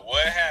matter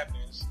what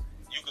happens,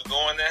 you could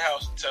go in their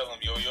house and tell them,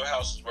 yo, your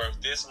house is worth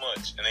this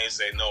much, and they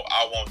say, no,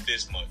 I want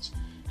this much.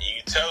 And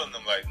you telling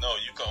them like, no,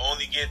 you can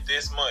only get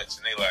this much,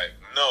 and they like,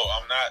 no,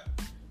 I'm not.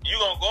 You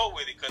gonna go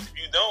with it because if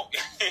you don't,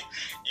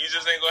 you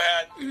just ain't gonna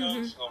have. You know,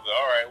 it's gonna be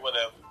all right,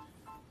 whatever.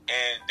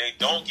 And they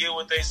don't get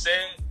what they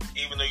said,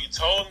 even though you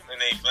told them,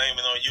 and they blame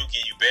it on you,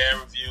 give you bad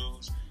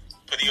reviews,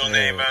 put your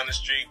name out on the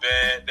street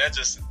bad.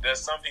 That's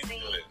some people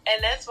do it.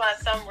 And that's why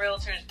some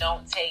realtors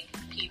don't take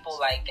people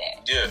like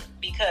that. Yeah.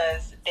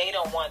 Because they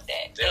don't want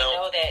that. They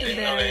know that at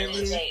the end of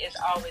the day, it's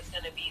always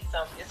gonna be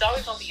it's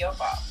always gonna be your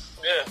fault.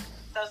 Yeah.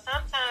 So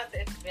sometimes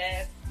it's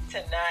best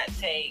to not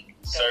take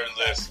certain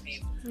lists.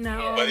 People.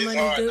 No, but it's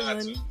hard not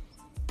to.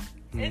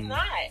 It's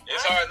not.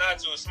 It's hard not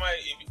to.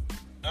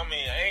 I mean,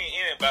 it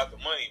ain't about the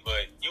money,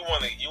 but you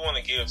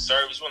wanna give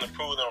service. You wanna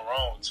prove them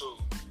wrong too.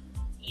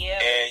 Yeah.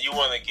 And you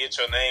wanna get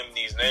your name in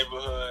these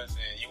neighborhoods,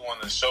 and you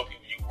wanna show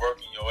people you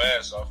working your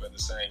ass off at the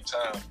same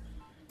time.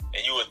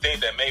 And you would think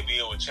that maybe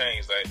it would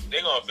change. Like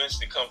they're gonna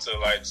eventually come to the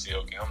light and say,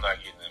 okay, I'm not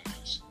getting that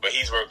much, but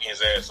he's working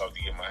his ass off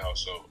to get my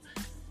house sold.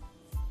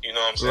 You know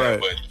what I'm saying? Right.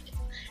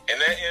 But in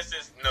that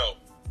instance, no.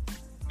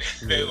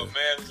 They were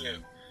mad as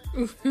hell.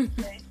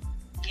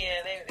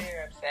 Yeah,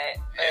 they're upset.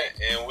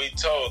 And we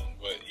told them,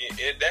 but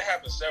that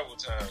happened several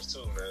times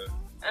too, man.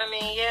 I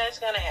mean, yeah, it's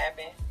gonna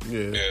happen.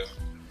 Yeah.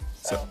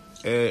 So,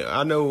 and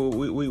I know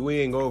we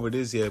ain't go over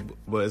this yet,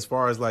 but as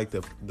far as like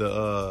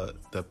the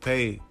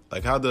pay,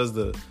 like how does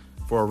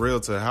for a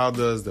realtor, how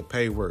does the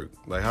pay work?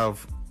 Like how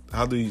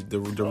does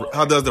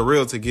the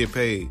realtor get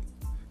paid?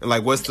 And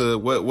like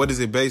what is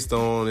it based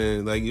on?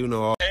 And like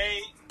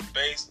pay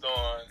based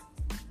on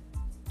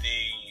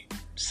the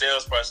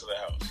sales price of the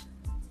house.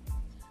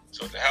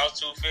 So if the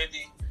house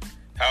 $250,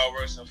 how it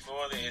works in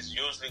Florida is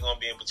usually going to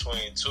be in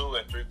between 2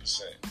 and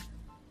 3%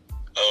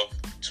 of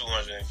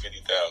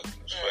 $250,000,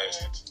 for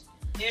instance.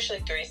 Usually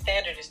 3.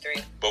 Standard is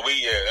 3. But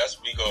we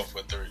go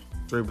for 3.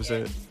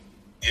 3%.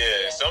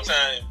 Yeah.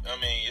 Sometimes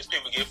it's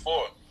people get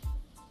 4,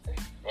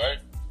 right?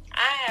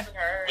 I haven't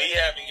heard. We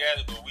haven't got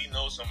it, but we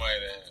know somebody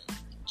that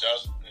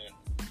Josh,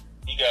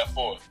 he got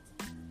 4.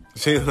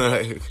 She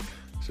like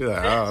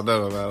I don't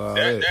know about all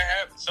that. That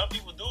happens. Some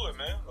people do it,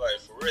 man. Like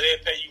for real,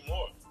 they'll pay you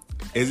more.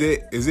 Is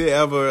it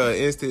ever an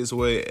instance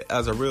where,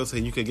 as a realtor,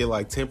 you could get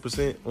like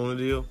 10% on the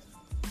deal?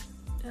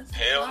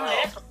 Hell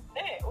no.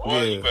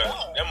 Yeah.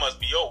 That must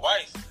be your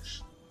wife.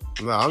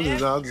 No, I'm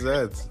just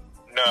asking.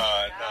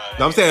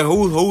 No, I'm saying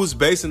who's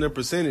basing the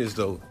percentage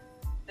though?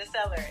 The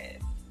seller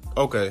is.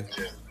 Okay.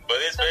 Yeah. But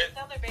it's So the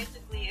seller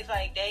basically is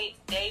like they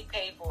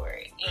pay for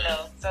it, you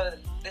know. So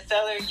the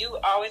seller, you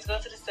always go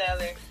to the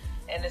seller,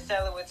 and the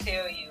seller will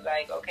tell you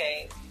like,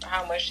 okay,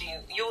 how much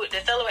the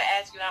seller will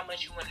ask you how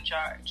much you want to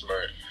charge.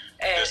 right.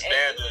 And The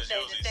standard you would is say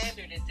usually the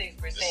standard is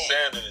 6%. the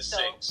standard is So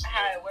 6.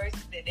 how it works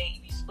is that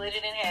you split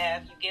it in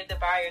half. You give the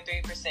buyer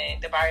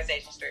 3%, the buyer's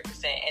agent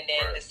 3%, and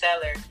then Right. the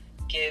seller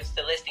gives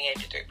the listing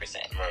agent 3%.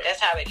 Right.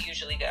 That's how it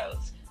usually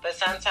goes. But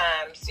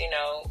sometimes, you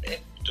know,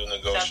 Do some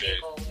negotiate.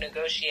 people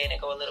negotiate and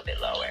go a little bit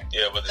lower.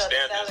 Yeah, but the So the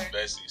standard seller- is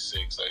basically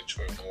 6, like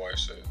Troy Noir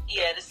said.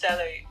 Yeah, the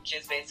seller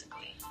just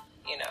basically,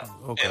 you know,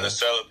 Okay. And the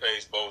seller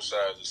pays both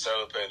sides. The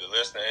seller pays the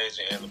listing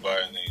agent and the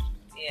buying agent.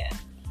 yeah.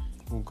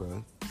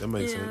 Okay. That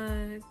makes sense.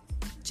 And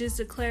just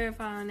to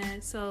clarify on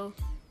that, so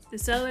the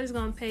seller's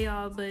gonna pay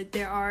y'all, but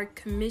there are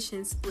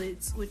commission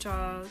splits, which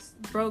are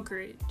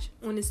brokerage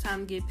when it's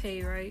time to get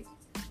paid, right?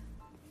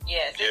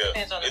 Yes, it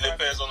depends on the it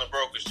depends on the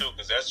brokerage too,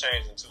 because that's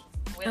changing too.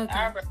 With Okay.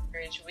 our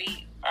brokerage,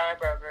 our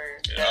broker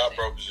Yeah, our does it.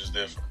 brokerage is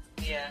different.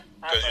 Yeah.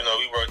 our Because, you know, broker-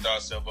 we worked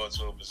ourselves up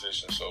to a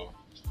position, so,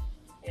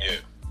 yeah.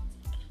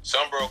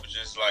 Some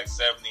brokerages like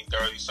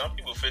 70-30, some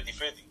people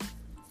 50-50.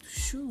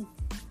 Shoot,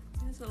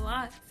 that's a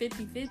lot.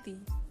 50-50.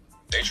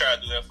 They try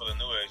to do that for the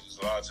new agents.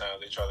 A lot of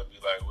times they try to be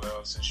like,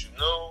 well, since you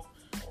know,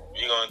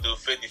 we're going to do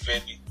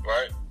 50-50,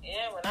 right?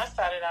 Yeah, when I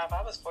started off,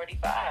 I was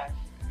 45.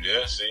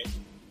 Yeah, see?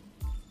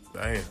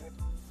 Damn.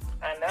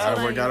 I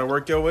know. Gotta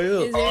work your way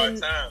up. Is Hard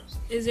there, times.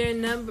 is there a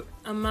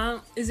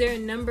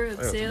number of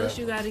That's sales bad.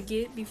 you gotta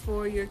get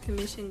before your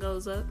commission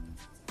goes up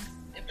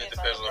It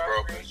depends on the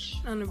brokerage.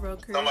 on the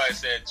brokerage? Somebody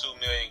said 2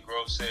 million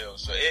gross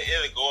sales. So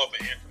it'll go up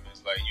in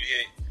increments. Like you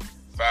hit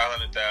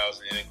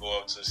 500,000 and it go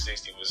up to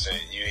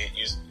 60%.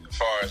 You as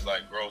far as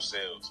like gross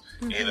sales.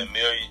 Mm-hmm. In $1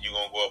 million, you're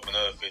gonna go up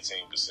another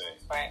 15%.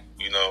 Right,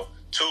 You know,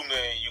 2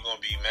 million, you're gonna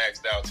be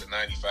maxed out to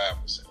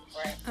 95%.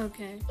 right.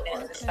 Okay.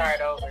 And to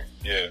start over.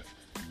 Yeah.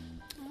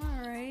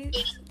 All right.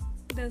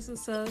 That's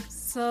what's up.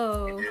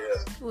 So,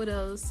 Yeah. what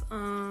else?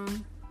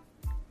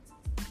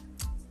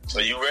 So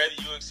you ready?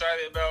 You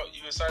excited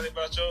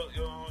about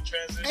your own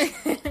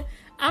transition?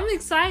 I'm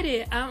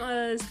excited.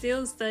 I'm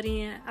still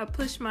studying. I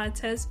pushed my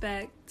test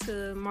back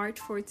to March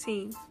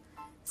 14th.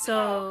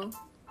 So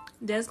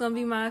that's going to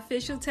be my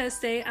official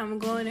test date. I'm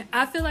going.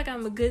 I feel like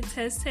I'm a good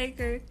test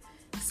taker.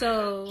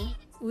 So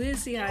we'll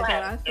see how I go.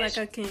 I feel like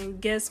I can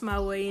guess my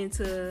way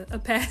into a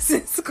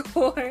passing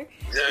score.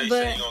 Yeah, you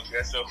But- said you gonna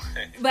guess your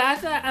way. But I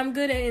feel like I'm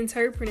good at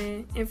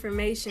interpreting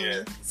information.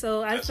 Yeah.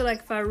 So I feel like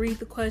if I read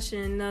the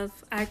question enough,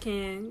 I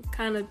can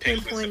kind of Pick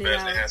what's pinpoint the it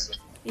best out. answer.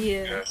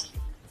 Yeah. Yes.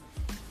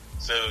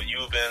 So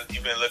you've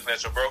been looking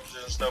at your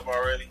brokerages and stuff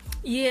already?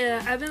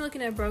 Yeah, I've been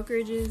looking at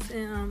brokerages,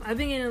 and I've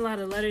been getting a lot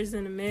of letters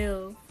in the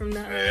mail from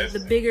Yes. the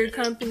bigger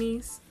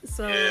companies.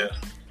 So Yeah.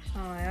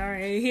 I'm like, all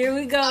right, here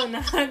we go.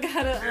 Now I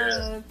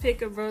gotta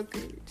pick a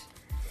brokerage.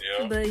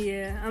 Yeah. But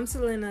yeah, I'm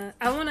still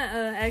I want to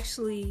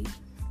actually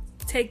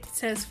take the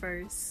test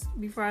first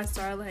before I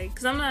start,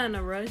 because I'm not in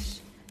a rush.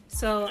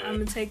 So I'm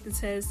gonna take the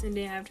test, and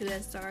then after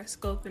that, start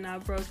scoping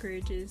out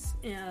brokerages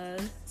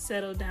and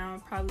settle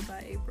down probably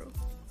by April.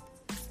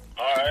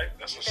 All right,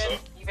 that's what's up.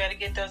 You better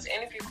get those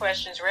interview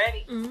questions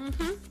ready.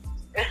 Mm-hmm.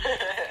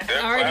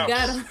 They're I already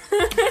got cloud-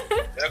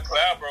 them. They're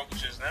cloud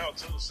brokerages now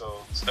too, so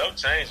stuff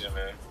changing,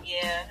 man.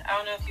 Yeah, I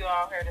don't know if you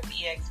all heard of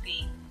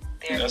EXP.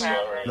 They're That's what I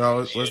heard. No,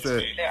 what's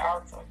that? They're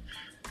awesome.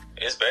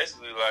 It's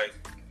basically like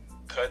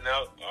cutting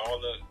out all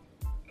the,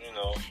 you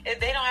know. If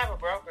they don't have a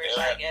brokerage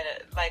Yeah.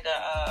 like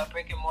a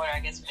brick and mortar, I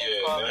guess we Yeah,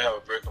 can call they it. have a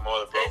brick and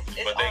mortar brokerage,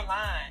 It's but they,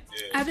 online.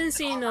 yeah, I've been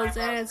seeing those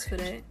ads for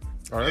that.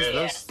 Oh, Yeah.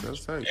 that's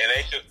tight.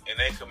 and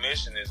they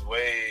commission is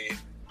way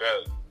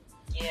better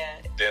Yeah.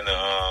 than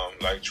the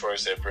like Troy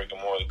said, brick and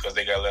mortar, because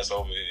they got less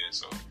overhead.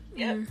 So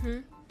Yep. Mm-hmm.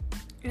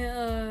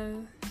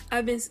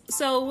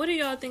 So what do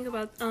y'all think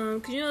about,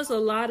 cause there's a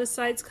lot of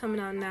sites coming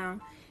out now,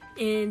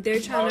 and they're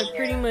trying to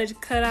pretty much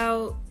cut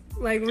out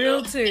like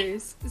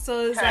realtors.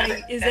 So it's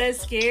like, is that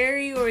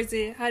scary, or is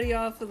it, how do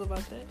y'all feel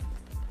about that?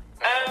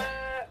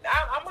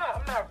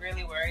 I'm not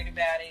really worried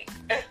about it.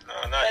 no,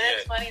 But not it's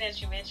yet. funny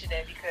that you mentioned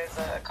that because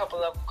a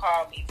couple of them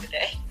called me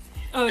today.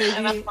 Oh, they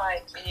And I'm did.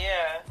 like,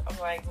 yeah. I'm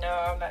like, no,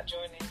 I'm not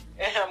joining.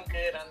 I'm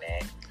good on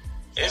that.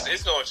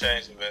 It's gonna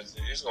change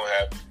eventually. It's gonna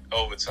happen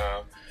over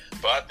time.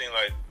 But I think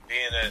like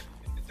being at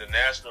the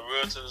National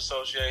Realtors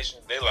Association,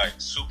 they like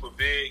super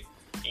big.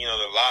 You know,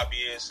 the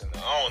lobbyists, and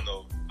I don't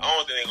know. I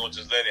don't think they're gonna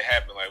just let it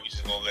happen. Like we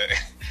just gonna let it,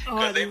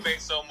 because they make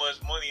so much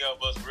money off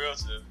us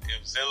realtors.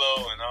 If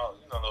Zillow and all,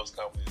 those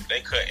companies, they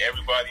cut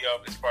everybody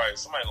off. It's probably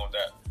somebody gonna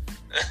die.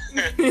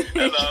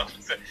 That's all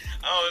I'm saying.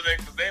 I don't think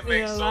because they make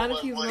Yeah, a so lot of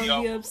much people money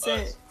gonna be off upset.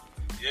 of us.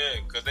 Yeah,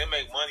 because they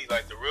make money.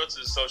 Like the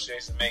Realtors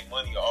Association make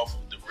money off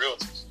of the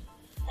realtors.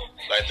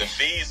 Like the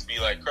fees be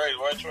like crazy,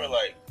 right? Troy?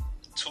 Like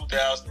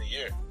 $2,000 a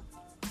year.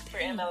 For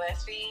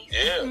MLS fees?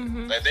 Yeah,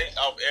 Mhm. like they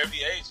off every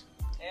agent.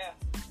 Yeah.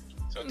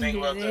 So think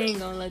about they that. ain't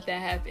gonna let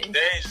that happen. They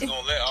ain't just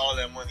gonna let all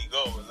that money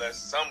go unless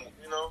some,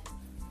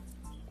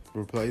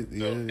 Replace,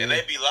 yeah, And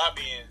they be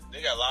lobbying.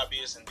 They got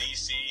lobbyists in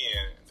DC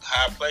and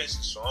high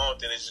places. So I don't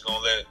think they're just gonna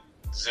let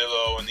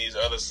Zillow and these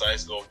other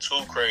sites go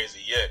too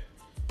crazy yet.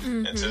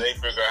 Until they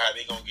figure out how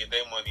they gonna get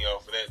their money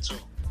off of that too.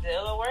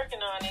 Zillow working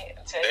on it.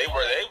 They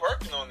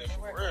working on it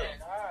for real.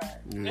 Hard.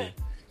 Yeah.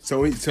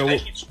 So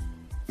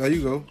there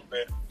you go.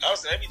 I was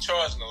saying they be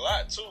charging a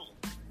lot too.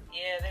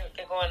 Yeah,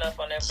 they're going up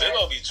on that.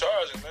 Zillow be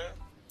charging, man.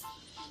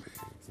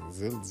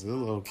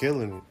 Zillow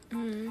killing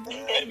it.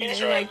 They be They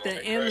charging like the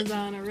like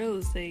Amazon of real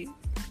estate.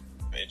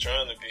 They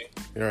trying to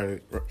be.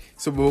 Right.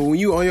 So, but when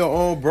you on your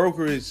own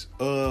brokerage,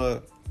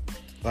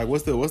 like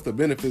what's the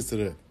benefits to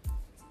that?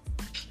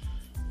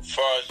 As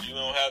far as you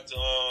don't have to,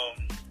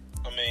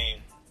 I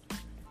mean,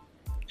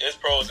 it's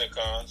pros and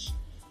cons.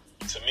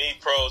 To me,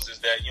 pros is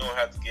that you don't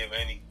have to give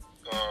any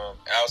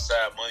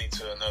outside money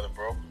to another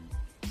broker.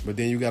 But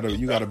then you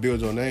gotta build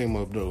your name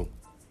up though.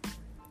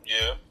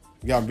 Yeah.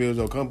 You gotta build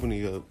your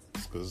company up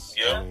because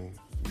Yeah.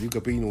 you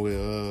competing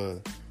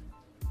with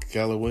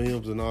Keller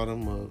Williams and all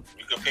them.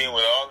 You competing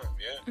with all of them,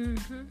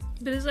 yeah.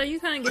 But it's like you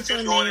kind of But get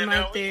you your doing it name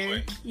now out there.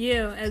 anyway.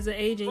 Yeah, as an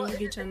agent, you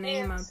get your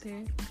name out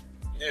there.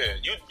 Yeah,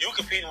 you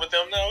competing with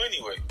them now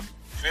anyway.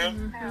 Feel?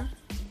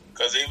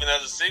 Because even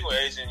as a single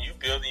agent, you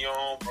building your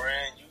own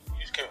brand.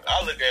 You can.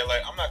 I look at it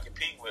like I'm not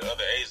competing with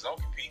other agents. I'm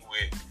competing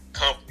with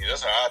companies.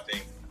 That's how I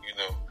think.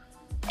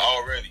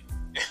 Already.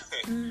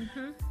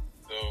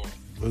 So.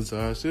 That's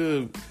how I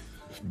should.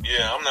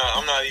 Yeah,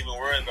 I'm not even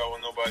worried about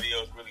what nobody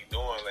else really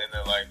doing. And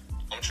then, like,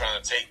 I'm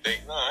trying to take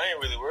that. No, I ain't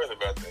really worried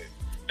about that.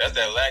 That's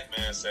that lack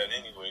mindset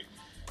anyway.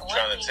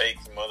 Trying to take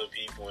from other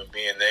people and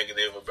being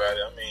negative about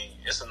it. I mean,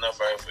 it's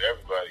enough out here for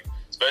everybody.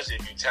 Especially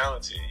if you're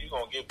talented, you're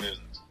going to get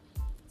business.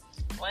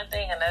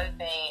 Another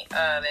thing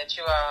that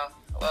you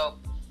all,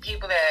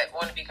 people that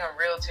want to become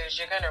realtors,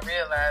 you're going to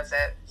realize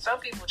that some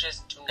people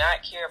just do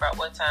not care about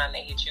what time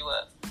they hit you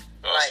up.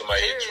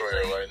 Somebody hit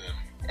Troy right now.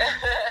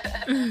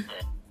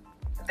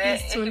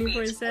 It's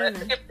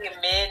 24/7. It could be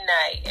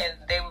midnight, and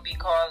they would be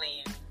calling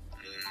you,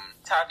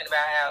 talking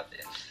about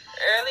houses.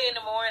 Early in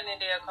the morning,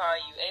 they'll call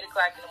you. 8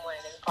 o'clock in the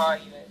morning, they'll call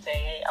you and say,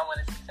 "Hey, I want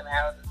to see some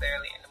houses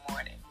early in the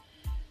morning."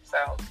 So,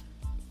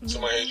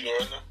 somebody hit you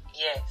right now?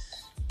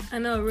 yes. I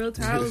know a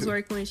realtor I was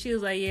working with, she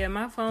was like, yeah,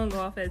 my phone go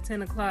off at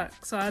 10 o'clock,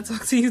 so I'll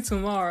talk to you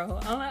tomorrow.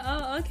 I'm like,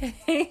 oh, okay.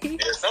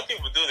 Yeah, some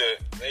people do that.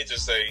 They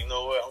just say, you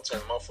know what, I'm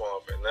turning my phone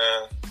off at 9.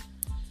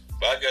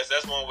 But I guess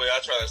that's one way I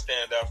try to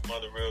stand out from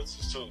other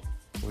realtors, too.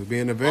 With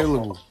being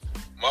available.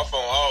 My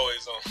phone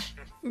always on.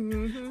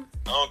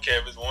 I don't care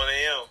if it's 1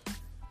 a.m.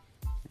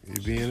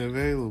 You being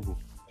available.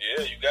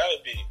 Yeah, you gotta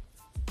be.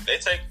 They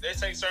take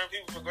certain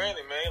people for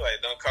granted, man.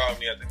 Like, don't call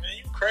me after, man,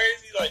 you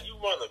crazy? Like, you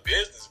run a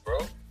business, bro.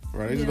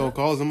 Right, they just gonna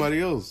call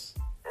somebody else.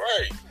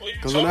 Right.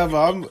 Because whenever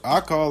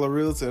I call a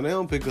realtor and they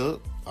don't pick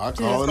up, I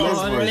call the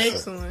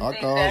next person. I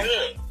call.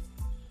 Yeah.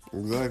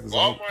 Exactly.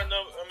 Walmart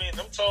number. I mean,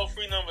 them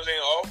toll-free numbers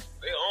ain't off.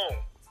 They on.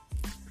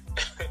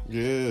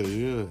 Yeah.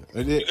 You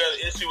got an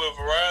issue with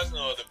Verizon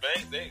or the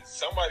bank,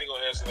 somebody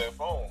gonna answer that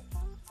phone.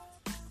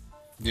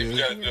 Yeah. If you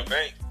got a good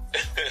bank.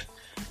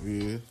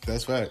 Yeah,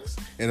 that's facts.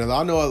 And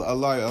I know a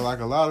lot of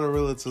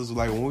realtors,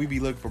 like when we be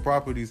looking for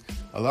properties,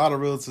 a lot of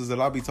realtors that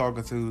I be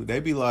talking to, they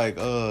be like,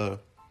 I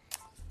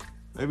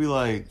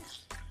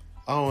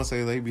don't want to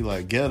say they be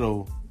like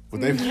ghetto,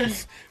 but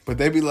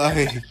they be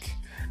like,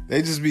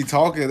 they just be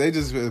talking. They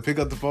just pick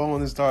up the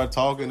phone and start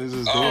talking and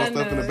just doing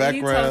stuff in the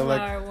background.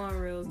 Like, one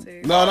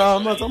realtor. No,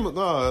 I'm not talking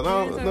about,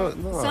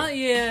 no.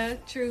 Yeah,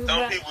 true.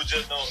 Some people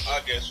just don't,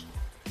 I guess.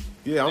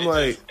 Yeah, I'm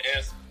like,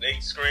 they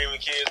screaming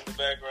kids in the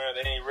background,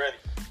 they ain't ready.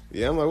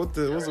 Yeah, I'm like, what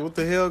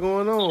the hell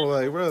going on?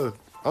 Like, bro,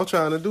 I'm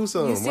trying to do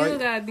something. You still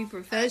gotta be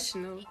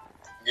professional.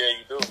 Yeah,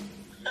 you do.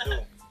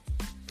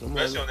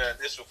 Especially on that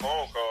initial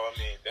phone call. I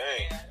mean,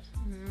 dang.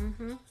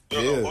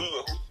 Yeah. Who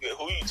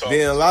you talking?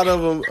 Then a lot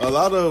of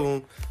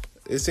them.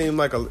 It seemed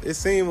like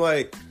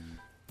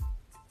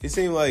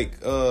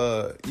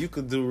you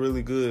could do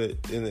really good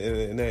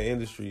in that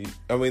industry.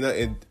 I mean,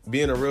 in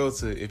being a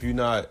realtor, if you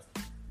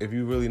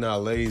really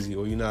not lazy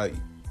or you're not.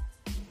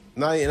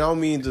 And I don't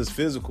mean just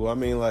physical. I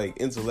mean like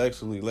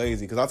intellectually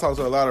lazy. Because I talk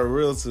to a lot of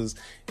realtors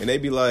and they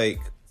be like,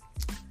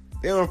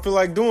 they don't feel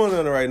like doing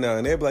nothing right now,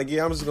 and they be like,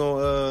 yeah, I'm just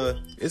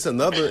gonna. It's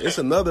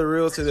another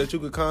realtor that you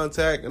could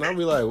contact, and I'll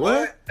be like,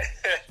 what?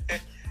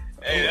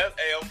 Hey,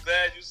 I'm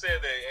glad you said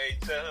that. Hey,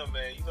 tell him,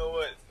 man. You know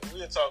what?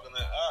 We're talking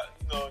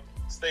that.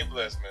 Stay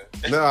blessed,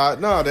 man.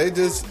 No. They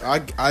just I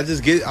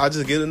just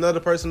get another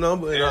person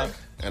number,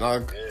 and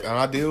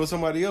I deal with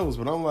somebody else.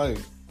 But I'm like,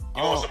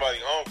 you want somebody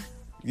hungry?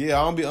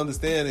 Yeah, I don't be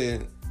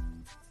understanding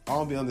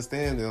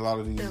a lot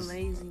of these. They're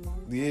lazy.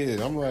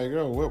 Yeah, I'm like,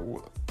 girl,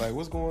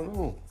 what's going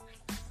on?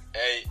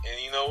 Hey,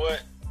 and you know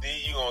what? D,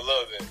 you gonna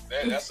love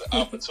that. That's an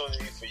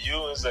opportunity for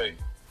you and Zay.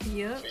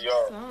 Yep. For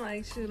y'all. So I'm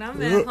like, shoot,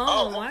 I'm at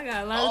home. I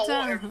got a lot of time. I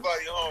want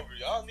everybody hungry.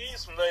 Y'all need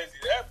some lazy.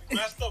 That'd be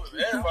messed up if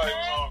everybody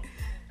was hungry.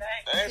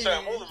 I ain't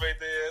trying to motivate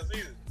their ass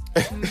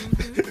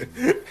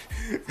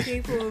either.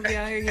 People will be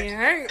out here getting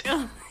hurt. I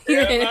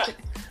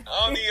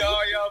don't need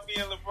all y'all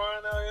being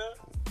LeBron out here.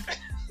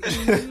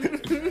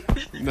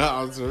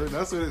 No, sir.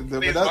 That's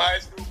what. These high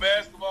school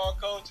basketball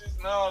coaches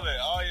and all that.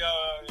 All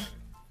y'all.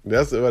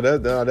 That's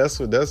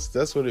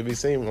what it be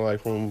seeming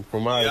like from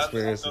my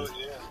experiences.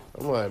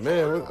 I'm like,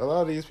 man, a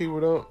lot of these people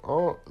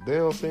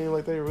don't seem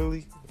like they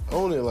really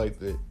own it like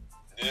that.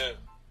 Yeah.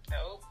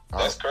 Nope.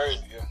 That's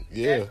crazy.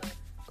 Yeah.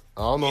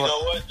 I don't know. You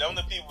know what? Them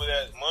the people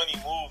that money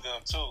move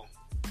them too.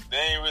 They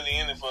ain't really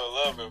in it for the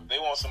love of it. They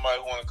want somebody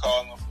who want to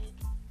call them for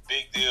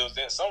big deals.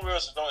 Then some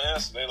realtors don't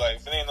answer. They like,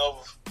 if it ain't over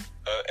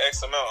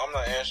X amount, I'm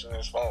not answering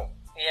this phone.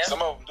 Yeah.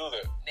 Some of them do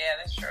that. Yeah,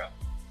 that's true.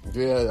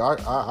 Yeah,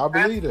 I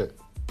believe that.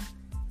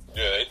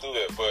 Yeah, they do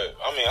that. But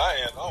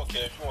I don't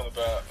care if you want to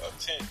buy a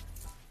tent.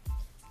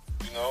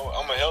 You know,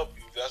 I'm gonna help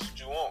you if that's what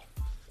you want.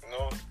 You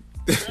know,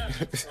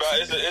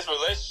 it's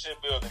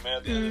relationship building, man.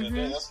 At the end of the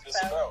day, that's what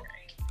it's about.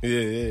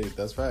 Yeah,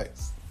 that's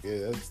facts.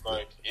 Yeah, that's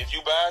like if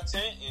you buy a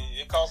tent and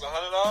it costs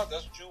 $100,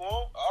 that's what you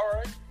want. All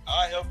right,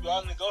 I'll help you.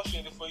 I'll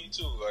negotiate it for you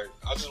too. Like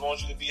I just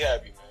want you to be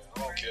happy, man. I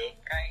don't care.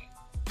 Right.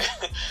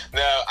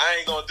 Now I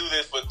ain't gonna do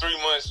this for 3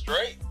 months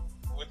straight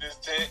with this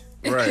tent.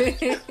 right.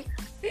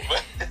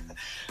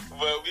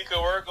 But we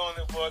could work on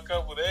it for a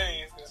couple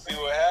days and see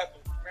what happens.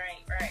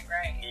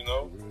 Right. You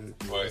know,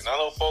 but not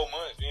no 4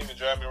 months. You ain't even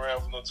drive me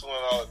around for no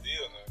 $200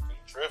 deal now. You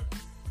tripping?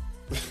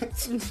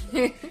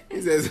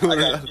 He says, I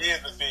got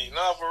kids to feed.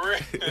 No, for real.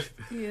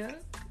 Yeah.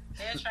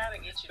 They're trying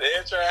to get you.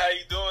 They'll try how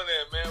you doing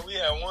that, man. We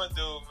had one dude,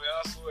 man.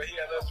 I swear he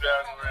had us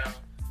driving around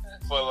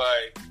for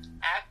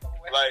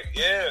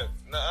yeah.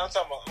 No, I'm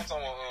talking about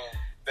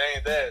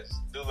Dane Dash.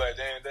 Dude like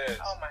Dane Dash.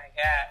 Oh my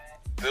god.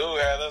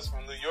 Dude had us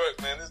from New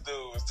York, man. This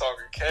dude was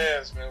talking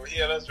cash, man. He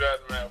had us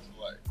driving around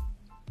for like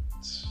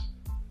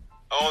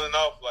on and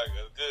off like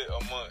a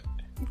month.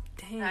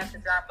 I have to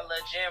drop a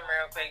little gem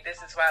real quick.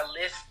 This is why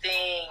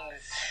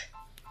listings.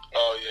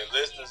 Oh yeah,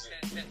 listings.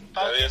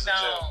 That is a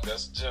gem.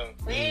 That's a gem.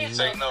 Please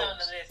take focus on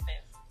notes. the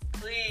listings.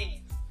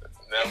 Please.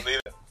 Now leave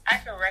it. I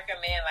can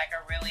recommend like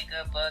a really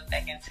good book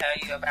that can tell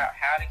you about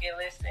how to get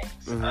listings.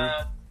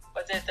 Mm-hmm.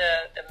 Was it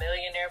the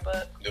Millionaire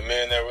book? The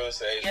Millionaire Real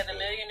Estate Agent. Yeah, the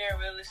Millionaire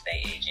Real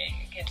Estate Agent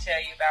can tell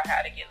you about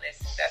how to get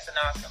listings. That's an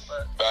awesome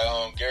book. By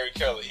Gary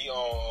Keller. He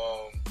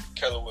on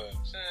Keller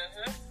Williams.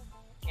 Mm-hmm.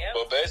 Yep.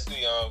 But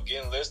basically,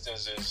 getting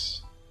listings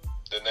is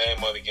the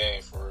name of the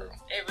game for real.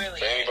 It really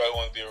for anybody is.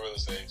 want to be a real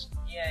estate agent.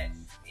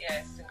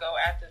 Yes. To go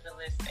after the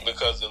listing.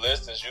 Because the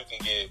listings, you can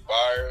get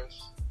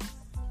buyers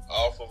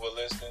off of a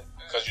listing.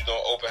 Because you're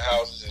doing open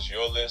houses, it's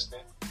your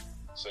listing.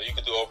 So you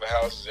can do open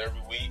houses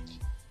every week.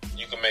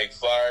 You can make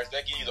flyers.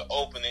 That give you the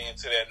opening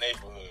into that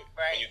neighborhood.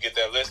 Right. When you get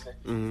that listing.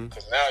 Mm-hmm.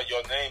 Because now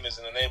your name is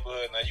in the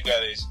neighborhood. Now you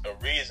got a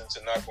reason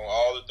to knock on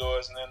all the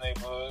doors in that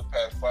neighborhood.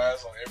 Pass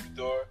flyers on every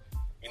door.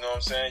 You know what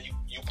I'm saying?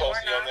 You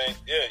posting your name.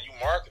 Yeah, you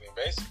marketing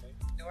basically.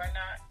 Do or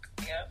not.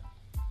 Yep.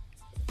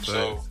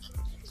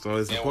 So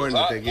it's important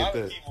that they get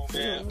that. People,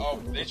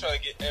 man, they try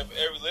to get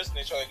every listing.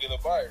 They try to get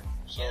a buyer.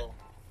 So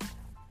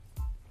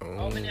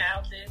open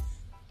houses.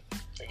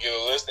 to get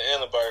a listing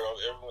and a buyer off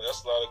everyone.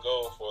 That's a lot of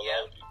goals for a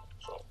lot of people.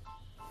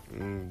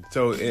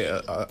 So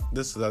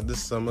This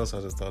is something else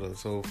I just thought of.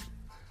 So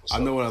I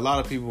know what a lot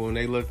of people when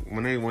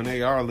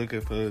they are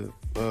looking for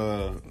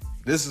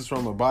this is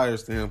from a buyer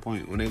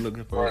standpoint, when they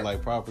looking for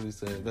like properties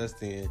to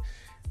invest in,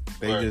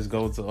 they just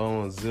go to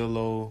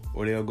Zillow,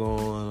 or they'll go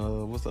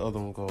on what's the other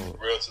one called?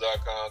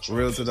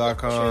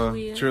 Realtor.com.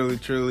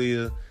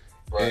 Trulia.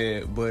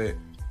 Right. But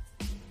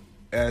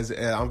as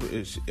I'm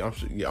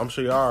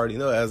sure y'all already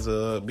know, as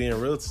being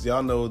realtors,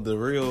 y'all know the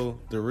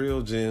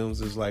real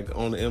gems is like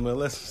on the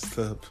MLS and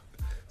stuff.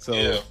 So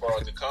yeah, as far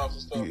as the comps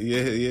and stuff.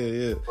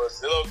 Yeah. But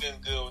Zillow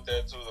getting good with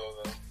that too,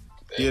 though.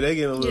 They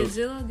get a little. Yeah,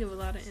 Zillow give a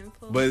lot of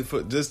info. But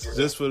for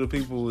just for the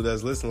people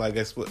that's listening,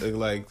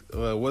 explain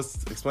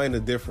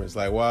the difference.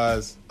 Like, why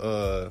is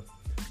the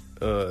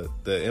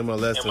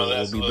MLS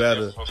will be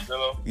better?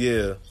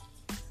 Yeah.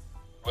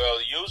 Well,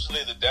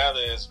 usually the data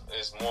is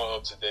more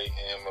up to date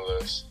in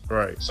MLS.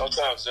 Right.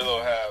 Sometimes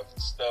Zillow have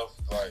stuff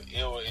like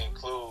it will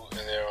include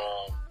in their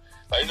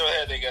like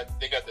how they got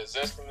the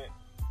Zestimate.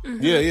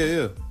 Mm-hmm.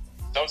 Yeah.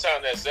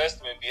 Sometimes that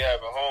Zestimate be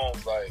having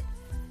homes like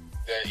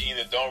that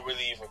either don't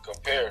really even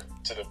compare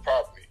to the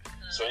property.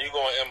 So when you go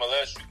on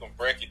MLS, you can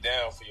break it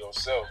down for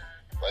yourself.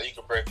 Like you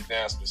can break it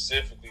down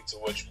specifically to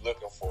what you're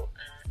looking for,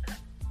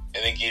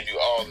 and it give you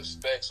all the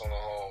specs on the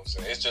homes.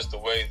 And it's just the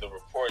way the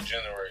report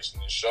generates,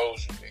 and it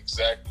shows you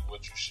exactly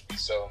what you should be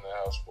selling the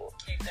house for.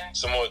 Exactly.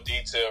 It's a more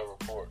detailed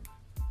report.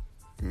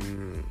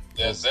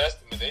 That's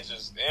estimate. They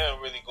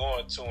ain't really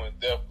going too in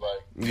depth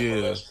like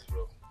MLS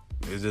will.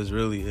 It's just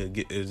really a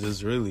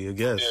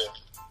guess. Yeah.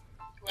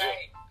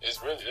 Right. It's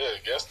really a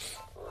guess.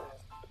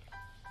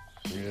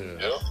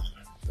 Yeah.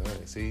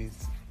 Dang, see,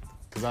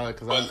 but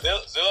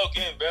Zillow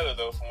getting better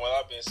though, from what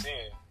I've been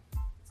seeing. As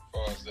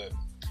far as that.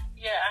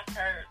 Yeah, I've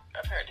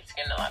heard it's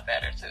getting a lot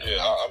better too.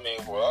 Yeah, I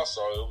mean, what I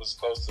saw, it was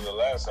close to the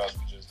last house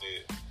we just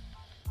did.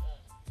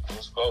 It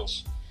was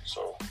close.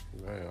 So.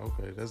 Right.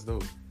 Okay, that's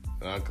dope.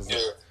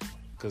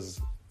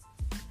 Cause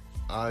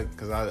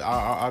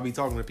I be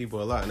talking to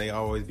people a lot, and they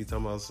always be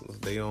talking about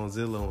they on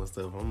Zillow and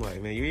stuff. I'm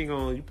like, man, you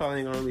probably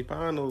ain't gonna really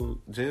find no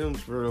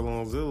gems for real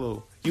on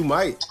Zillow. You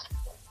might,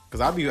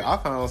 cause I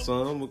found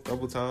some a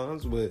couple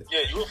times, but yeah,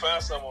 you will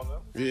find some on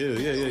them. Yeah.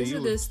 It's a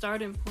good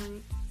starting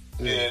point.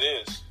 Yeah,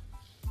 it is.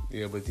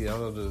 Yeah, but I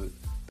don't know.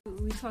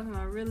 We talking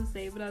about real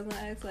estate, but I was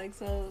gonna ask, like,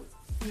 so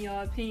in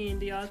your opinion,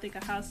 do y'all think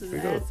a house is an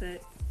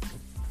asset?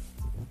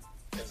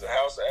 Is a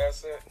house an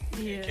asset?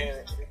 Yeah.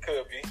 It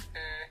could be.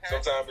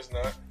 Sometimes it's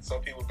not.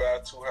 Some people buy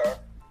too high.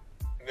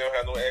 They don't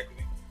have no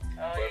equity.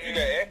 But if you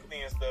got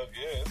equity and stuff,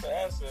 yeah, it's an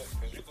asset.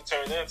 Because you can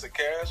turn that into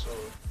cash or...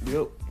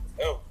 Yep.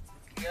 Oh.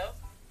 Yep.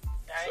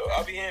 So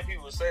I be hearing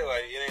people say,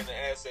 like, it ain't an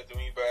asset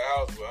when you buy a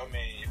house. But, I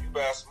mean, if you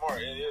buy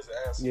smart, it is an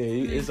asset.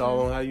 Yeah, it's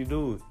all on how you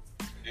do it.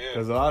 Yeah.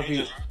 Because a lot of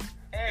people...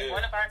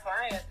 One of our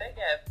clients, they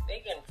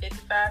getting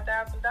 $55,000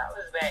 back.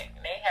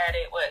 And they had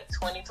it,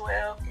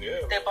 2012?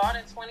 Yeah. They bought it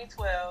in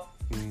 2012.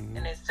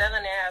 And they're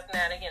selling their house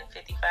now. They're getting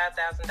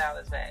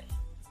 $55,000 back.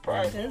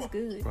 That's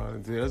good.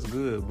 That's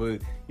good,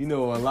 but you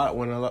know,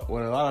 when a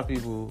lot of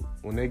people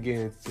when they get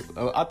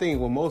into, I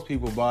think when most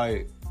people buy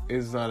it,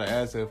 it's not an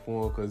asset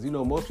for them because you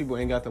know most people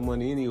ain't got the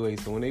money anyway.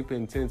 So when they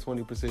putting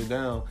 10-20%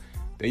 down,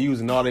 they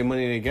using all their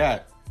money they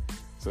got.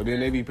 So then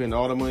they be putting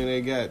all the money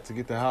they got to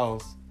get the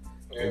house,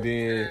 and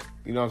then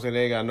you know what I'm saying,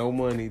 they ain't got no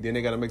money. Then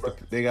they gotta make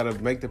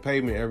the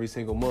payment every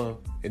single month,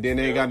 and then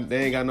they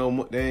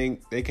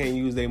can't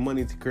use their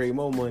money to create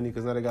more money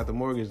because now they got the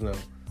mortgage now.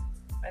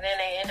 And then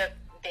they end up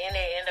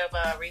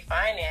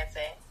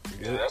refinancing.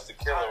 Yeah, that's the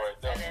killer right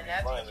there. And then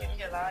that's when you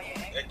kill all your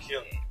equity. That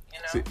killer. You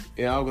know? See,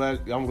 yeah,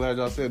 I'm glad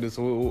y'all said this.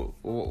 So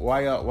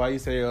why you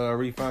say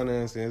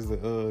refinancing is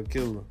the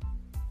killer?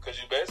 Because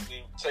you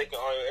basically taking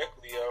all your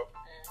equity out,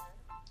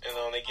 and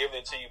they giving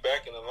it to you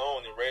back in the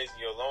loan and raising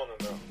your loan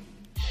amount.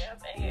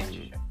 Yep, and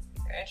your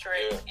interest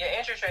rate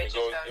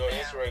your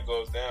interest rate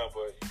goes down,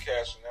 but you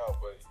cashing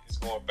out, but it's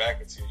going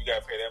back into you. You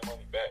gotta pay that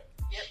money back.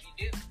 Yep,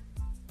 you do.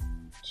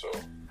 So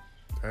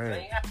you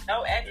have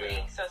no equity.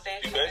 Yeah. So say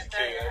if you want to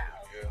sell your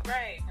house,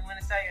 right? If you want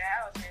to sell your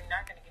house, you're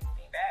not gonna get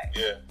anything back.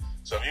 Yeah.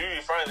 So if you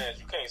refinance,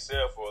 you can't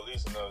sell for at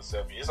least another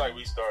 7 years. It's like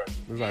restarting.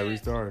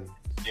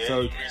 Yeah,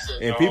 so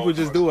and people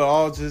just do it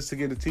all just to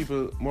get a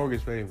cheaper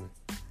mortgage payment.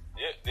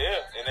 Yeah,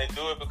 and they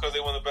do it because they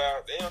want to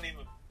buy. They don't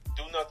even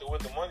do nothing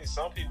with the money.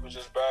 Some people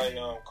just buy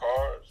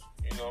cars,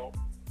 you know,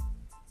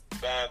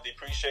 buy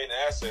depreciating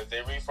assets. They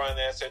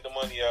refinance, take the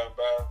money out, and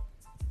buy,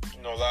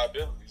 you know,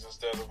 liabilities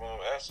instead of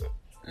assets.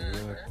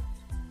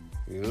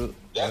 Yeah.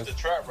 That's the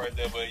trap right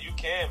there. But you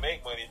can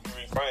make money if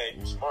you refinance.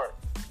 You smart.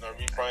 You know,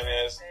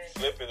 refinance,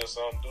 flip it or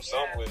something, do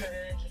something with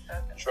it.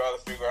 Try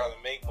to figure out how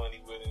to make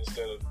money with it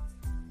instead of.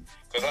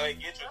 Because I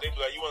get you. They be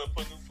like, you want to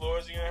put new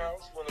floors in your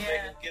house? You want to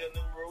get a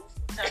new roof?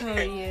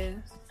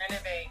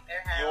 Renovate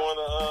their house. You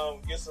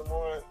want to get some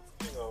more,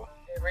 you know.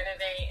 They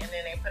renovate and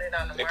then they put it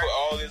on the market. They put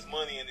all this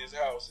money in this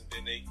house and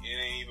then it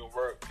ain't even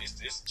work.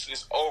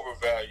 It's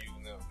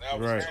overvalued now. Now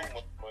it's too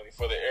much money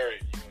for the area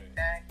you in.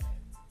 Exactly.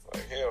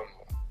 Like hell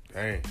no.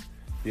 Dang.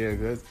 Yeah,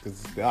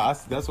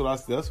 that's what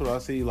I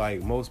see.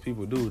 Like most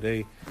people do,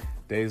 they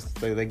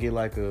get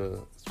like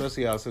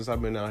especially since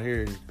I've been out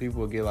here,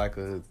 people get like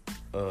a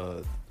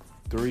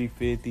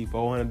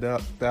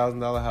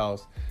 $350,000-$400,000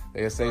 house.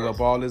 They save up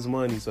all this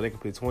money so they can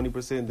put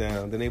 20%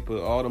 down. Then they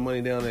put all the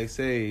money down they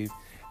save.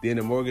 Then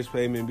the mortgage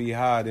payment be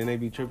high. Then they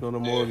be tripping on the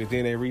mortgage.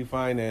 Then they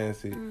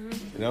refinance it.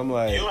 And I'm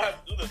like, you don't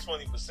have to do the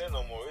 20%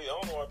 no more. I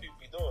don't know why people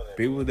be doing that.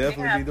 People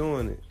definitely be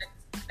doing it.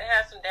 They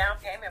have some down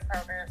payment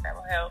programs that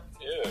will help.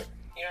 Yeah.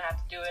 You don't have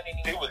to do it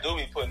anymore. People do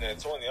be putting that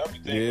 20. I be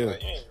thinking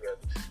like, you ain't got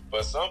it.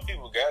 But some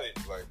people got it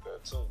like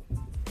that too.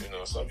 You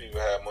know, some people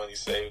have money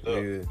saved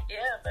up. Yeah,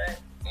 but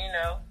you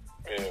know.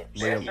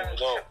 Yeah, some people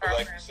don't. But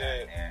like you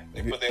said,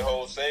 they put their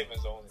whole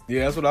savings on it.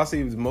 Yeah, that's what I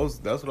see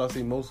most. That's what I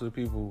see most of the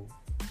people.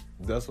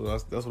 That's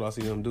what I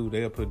see them do.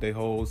 They'll put their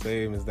whole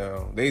savings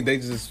down. They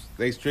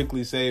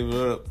strictly save it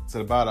up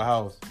to buy the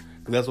house.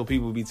 Cause that's what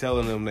people be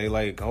telling them they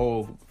like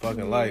whole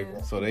fucking life.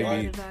 So they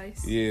be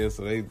advice.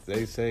 So they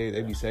save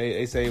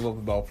up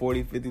about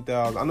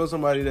 $40,000-$50,000. I know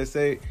somebody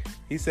that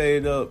he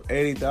saved up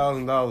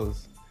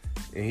 $80,000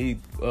 and he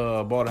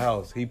bought a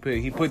house. He put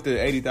the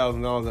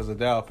 $80,000 as a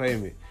down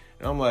payment.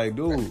 And I'm like,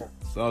 dude.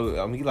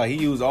 So he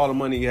used all the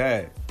money he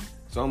had.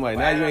 So I'm like,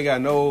 now you ain't got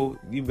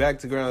you back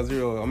to ground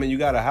zero. I mean, you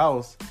got a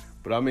house,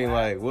 but I mean,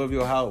 like, what if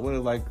your house? What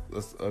if like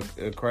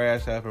a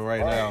crash happened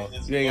right now?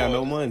 You ain't got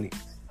no money.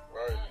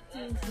 Right.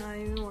 It's not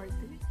even worth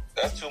it.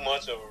 That's too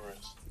much of a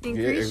risk.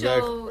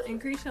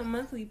 Increase your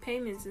monthly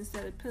payments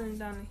instead of putting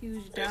down a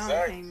huge down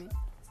payment.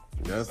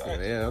 That's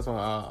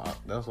why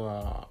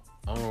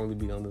I don't really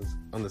be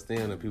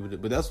understanding people do.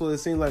 But that's what it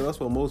seems like. That's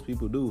what most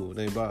people do when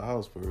they buy a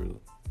house for real.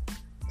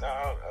 No,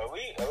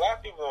 a lot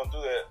of people don't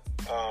do that.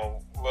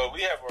 Well,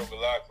 we have worked with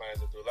a lot of clients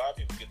that do. A lot of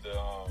people get the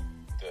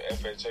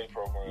FHA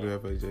program. The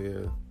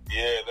FHA,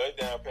 yeah, their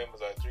down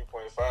payment's like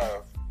 3.5.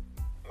 A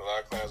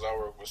lot of clients I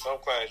work with. Some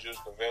clients use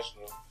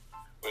conventional,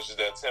 which is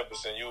that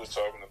 10% you was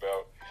talking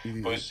about.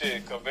 Mm-hmm. But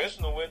shit,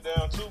 conventional went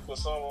down too for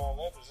some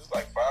lenders. It's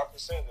like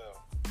 5%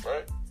 now,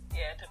 right?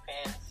 Yeah, it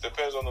depends.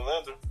 Depends on the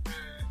lender.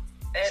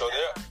 So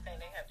I'm saying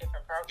they have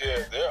different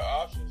programs. Yeah, there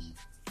are options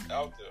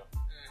out there.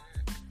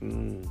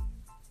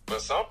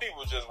 But some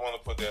people just want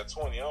to put that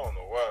 20. I don't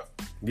know why.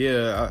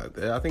 Yeah,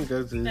 I think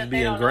that's just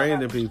be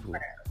ingrained in people.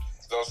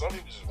 So some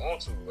people just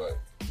want to, like,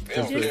 they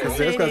don't Just care. to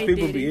That's because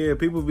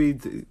people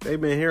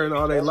they've been hearing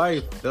all their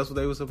life. That's what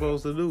they were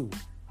supposed to do.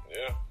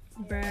 Yeah.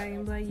 Brag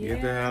and be like,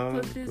 Get down, I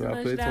put this I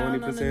much put down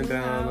 20%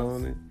 down house.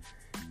 on it.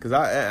 Cause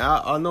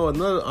I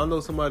know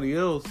somebody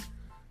else.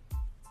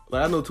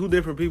 Like I know two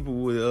different people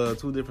with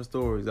two different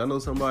stories. I know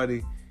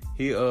somebody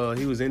he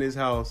was in his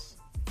house,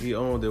 he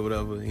owned it,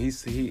 whatever. He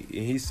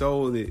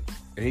sold it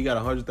and he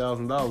got $100,000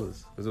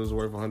 because it was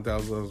worth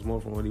 $100,000 more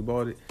from when he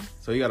bought it.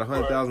 So he got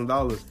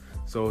 $100,000.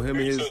 So him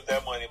and his took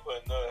that money and put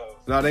in another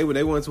house. no,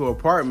 they went to an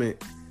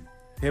apartment.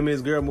 Him and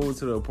his girl moved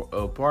to the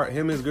apartment.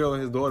 Him and his girl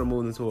and his daughter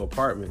moved into an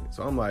apartment.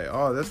 So I'm like,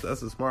 oh, that's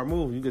a smart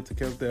move. You get to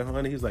keep that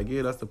honey. He's like,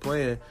 yeah, that's the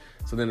plan.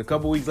 So then a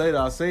couple weeks later,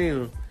 I seen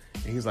him,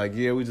 and he's like,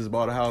 yeah, we just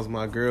bought a house.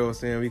 My girl was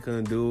saying we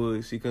couldn't do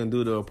it. She couldn't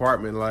do the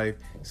apartment life.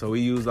 So we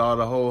used all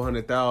the whole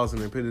 $100,000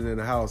 and put it in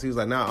the house. He was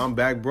like, nah, I'm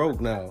back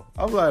broke now.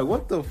 I'm like,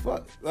 what the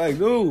fuck? Like,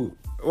 dude.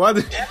 Why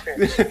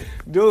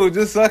dude,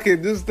 just suck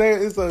it. Just stay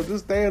in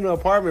the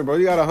apartment, bro.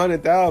 You got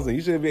 $100,000. You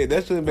shouldn't be.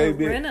 That shouldn't make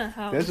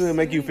that shouldn't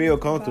make you feel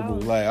comfortable.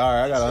 Like, all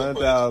right, I got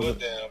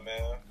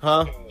 $100,000.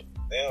 Huh?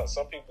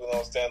 Some people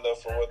don't stand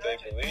up for what they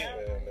believe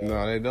in. Man.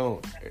 No, they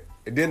don't.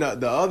 And then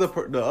the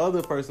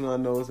other person I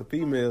know is a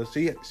female.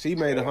 She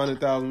made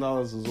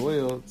 $100,000 as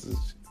well.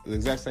 It's the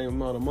exact same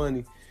amount of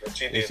money. But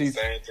she did the same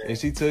thing. And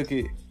she took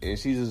it and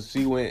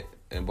she went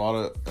and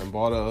bought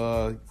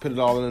put it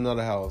all in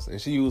another house. And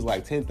she used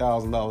like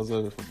 $10,000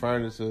 of it for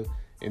furniture.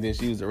 And then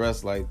she used the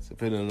rest like to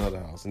put in another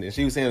house. And then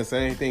she was saying the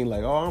same thing,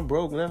 like, oh, I'm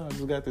broke now. I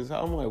just got this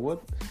house. I'm like,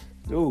 what?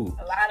 Dude.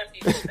 A lot of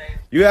people say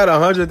you had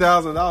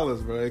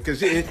 $100,000, bro.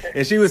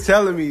 Cause she was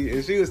telling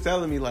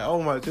me like,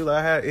 oh my, dude,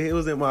 it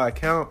was in my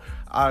account.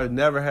 I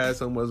never had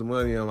so much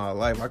money in my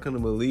life. I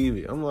couldn't believe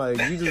it. I'm like,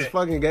 you just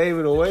fucking gave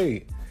it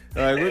away.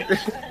 Like,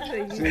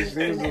 she was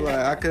like,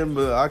 I couldn't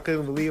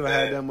believe I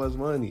had that much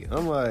money.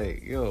 I'm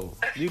like, yo,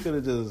 you could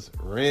have just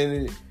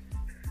rented,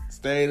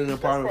 stayed in an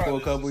apartment for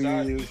a couple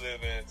years. You live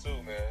in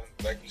too, man.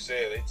 Like you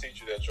said, they teach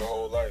you that your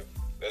whole life.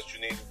 That's what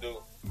you need to do.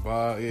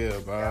 Buy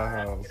a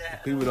house.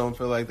 People don't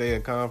feel like they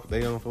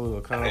don't feel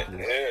accomplished.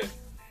 Yeah.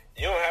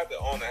 You don't have to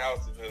own a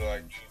house to feel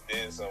like you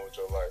did something with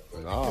your life.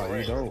 But no,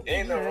 you don't.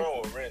 Ain't nothing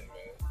wrong with renting, man.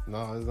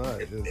 No, it's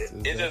not.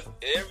 It's just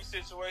every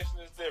situation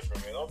is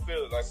different, man. Don't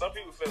feel like some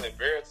people feel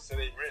embarrassed to say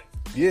they rent.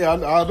 Yeah, I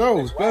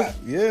know.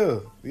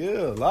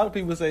 Yeah. A lot of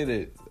people say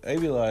that they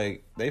be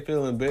like they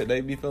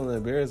be feeling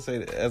embarrassed to say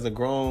that as a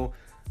grown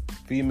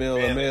female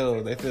or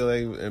male, they feel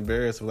like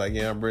embarrassed. Like,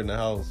 yeah, I'm renting a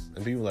house,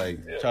 and people like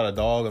try to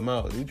dog them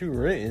out. What you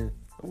renting?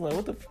 I'm like,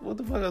 what the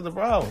fuck is the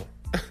problem?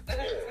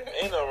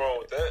 Ain't nothing wrong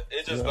with that.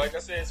 It's just like I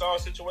said, it's all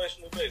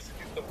situational based.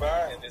 If you can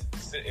buy and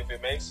if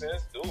it makes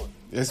sense, do it.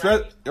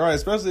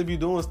 Especially if you're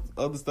doing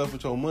other stuff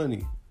with your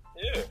money.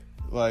 Yeah.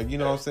 Like, you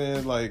know what I'm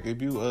saying? Like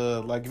if you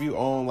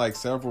own like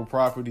several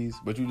properties,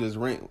 but you just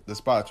rent the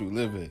spot you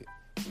live at,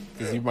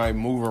 because you might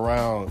move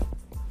around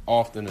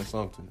often or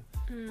something.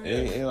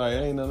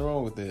 Ain't nothing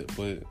wrong with that,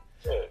 but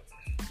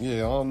yeah, I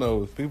don't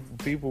know.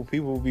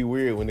 People be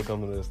weird when it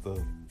comes to that stuff.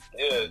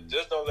 Yeah,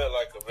 just don't let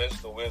like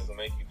conventional wisdom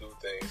make you do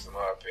things, in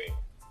my opinion.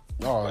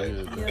 Oh,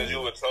 like, because you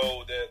were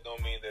told that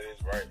don't mean that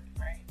it's right.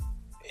 Right.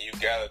 And you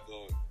gotta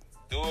do it.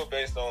 Do it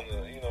based on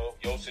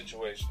your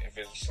situation. If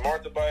it's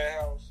smart to buy a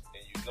house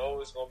and you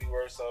know it's gonna be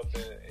worth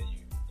something and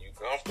you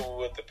comfortable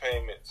with the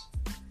payments,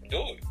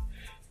 do it.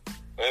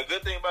 And the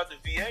good thing about the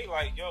VA,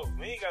 like,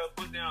 we ain't gotta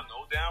put down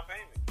no down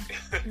payment.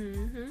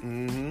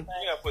 You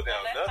gotta put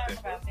down nothing. Let's talk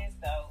about this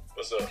though.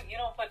 What's up? You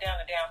don't put down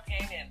a down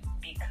payment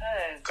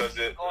because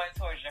it's going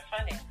towards your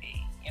funding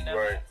fee. You know.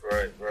 Right.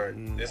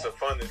 It's a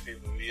funding fee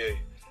for VA.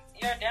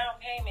 Your down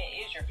payment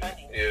is your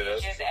funding fee. Yeah,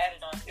 it's just added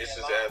on to it's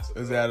your just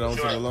loan. It's added on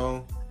to the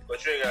loan.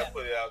 But you ain't gotta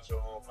put it out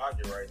your own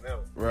pocket right now.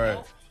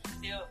 Right.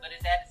 Still, but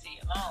it's added to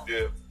your loan.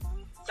 Yeah.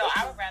 So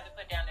I would rather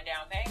put down the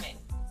down payment.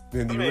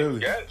 Then you really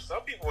got it.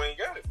 Some people ain't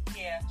got it.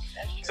 Yeah,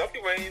 that's true. Some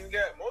people ain't even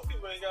got it. Most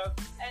people ain't got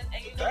it.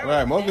 And you know,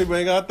 right. Most people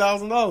ain't got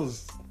 $1,000.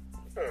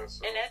 Yeah,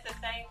 so. And that's the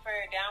same for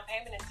down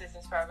payment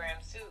assistance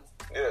programs too.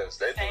 Yes,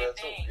 they do that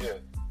too. Thing. Yeah.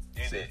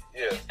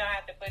 You just don't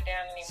have to put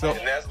down any So, money.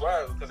 And that's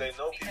why, because they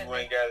know people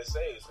ain't got it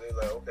saved. So they're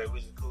like, okay, we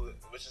just include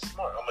it, which is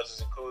smart. I'm gonna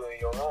just include it in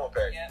your loan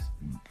package. Yeah.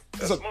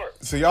 That's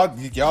smart. So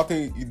y'all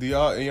think, in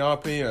y'all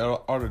opinion,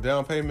 are the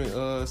down payment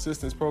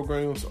assistance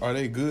programs, are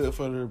they good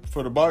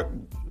for the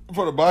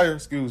buyer?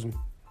 Excuse me.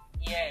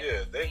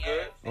 Yeah, they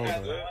good.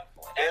 Okay.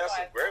 They have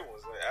some great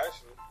ones, man,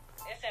 actually.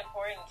 It's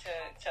important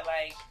to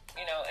like,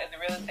 as a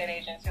real estate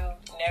agent too,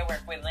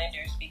 network with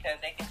lenders because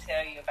they can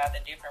tell you about the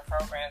different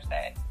programs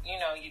that,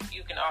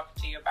 you can offer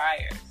to your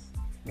buyers.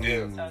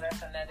 Yeah. So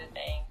that's another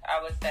thing.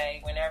 I would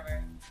say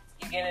whenever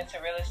you get into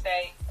real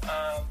estate,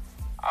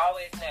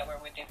 always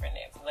network with different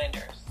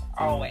lenders.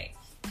 Always.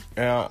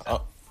 Yeah.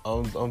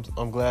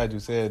 I'm glad you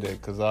said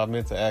that because I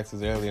meant to ask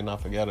this earlier and I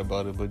forgot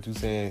about it. But you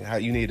saying how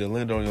you need a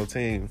lender on your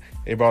team,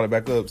 they brought it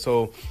back up.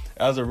 So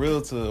as a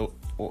realtor,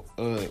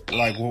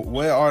 like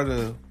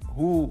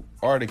who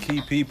are the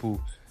key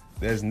people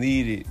that's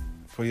needed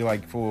for you,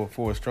 like for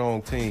a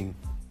strong team?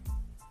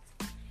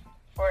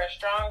 For a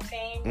strong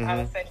team, I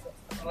would say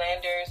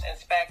lenders,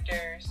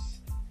 inspectors,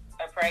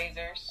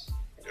 appraisers.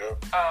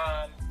 Yep.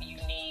 You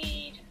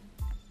need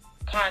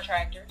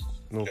contractors.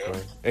 Okay. Yeah.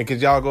 And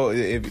could y'all go?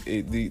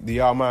 Do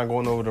y'all mind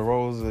going over the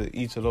roles of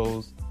each of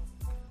those?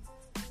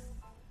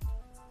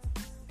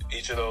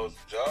 Each of those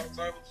job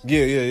titles?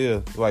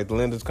 Yeah. Like the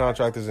lenders,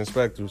 contractors,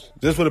 inspectors.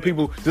 Just for the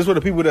people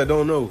that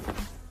don't know.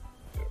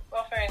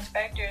 Well, for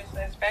inspectors,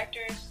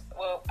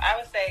 well, I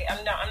would say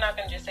I'm not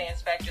going to just say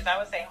inspectors. I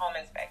would say home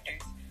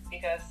inspectors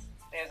because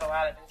there's a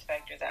lot of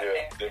inspectors out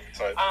there. Different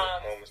types of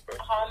home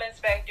inspectors. Home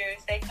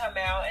inspectors, they come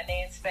out and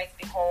they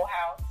inspect the whole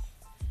house,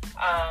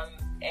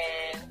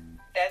 and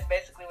that's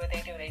basically what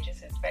they do. They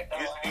just inspect the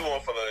whole house. You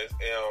want from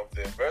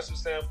the investor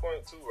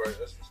standpoint too, right?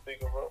 That's what you're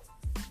speaking about.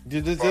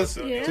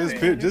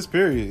 Just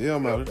period. Yeah,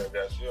 I'm out. Okay,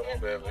 gotcha. Yeah, my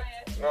bad.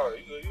 No,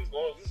 you good.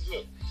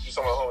 You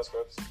talking about home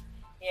inspectors?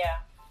 Yeah,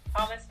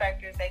 home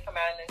inspectors, they come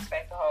out and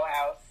inspect the whole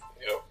house.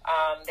 Yep.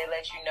 They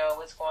let you know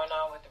what's going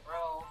on with the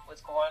roof,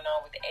 what's going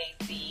on with the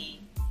AC,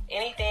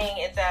 anything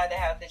inside the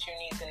house that you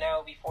need to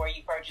know before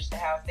you purchase the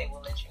house. They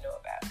will let you know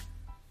about.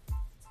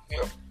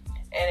 Yep.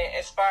 And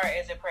as far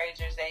as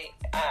appraisers,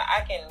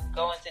 I can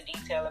go into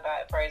detail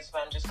about appraisers,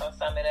 but I'm just going to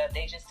sum it up.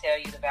 They just tell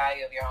you the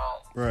value of your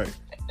home. Right.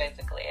 That's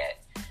basically it.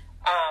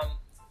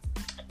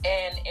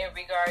 And in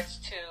regards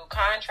to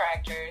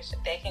contractors,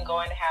 they can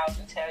go in the house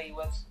and tell you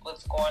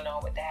what's going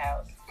on with the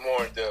house.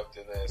 More in depth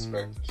than the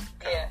inspectors.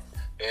 Yeah.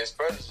 The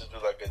inspectors just do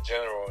like a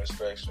general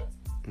inspection.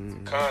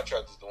 Mm-hmm.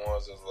 Contractors, the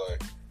ones that's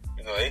like,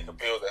 they can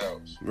build the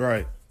house.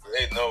 Right.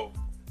 They know,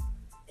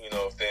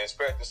 if the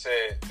inspector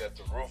said that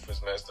the roof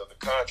is messed up, the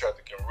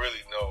contractor can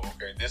really know,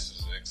 okay, this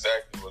is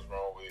exactly what's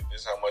wrong with it.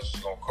 This is how much it's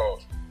going to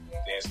cost. Yeah.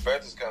 The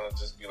inspectors kind of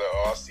just be like,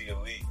 oh, I see a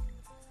leak.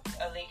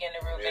 A leak in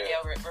the roof, and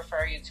they'll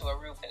refer you to a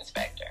roof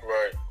inspector.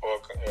 Right.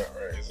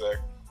 Right, exactly.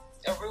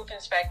 A roof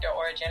inspector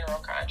or a general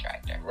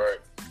contractor. Right.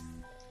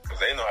 Because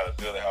they know how to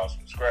build a house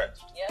from scratch.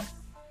 Yep.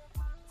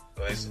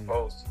 So they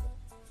supposed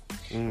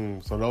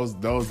to. So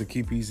those the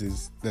key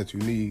pieces that you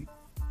need.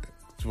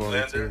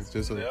 Lenders,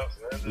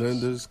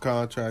 Lenders,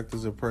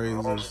 contractors,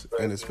 appraisers,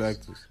 and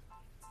inspectors.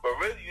 But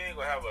really, you ain't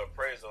gonna have an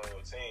appraiser on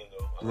your team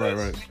though.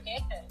 Right. You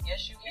can.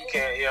 Yes, you can. You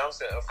can. Yeah, I'm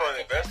saying for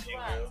an investor, you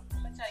will.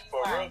 I'm gonna tell you For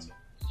a why. realtor.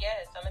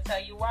 Yes, I'm gonna tell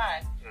you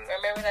why.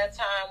 Remember that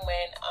time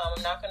when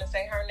I'm not gonna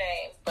say her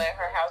name, but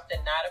her house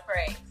did not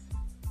appraise.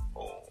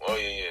 Oh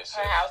yeah.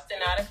 Her house did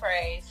not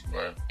appraise,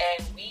 right.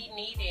 And we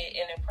needed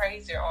an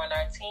appraiser on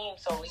our team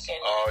so we can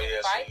so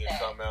fight you can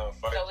that. come out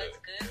and fight so that. it's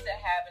good to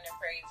have an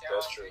appraiser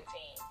That's on true. your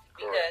team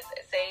because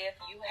say if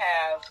you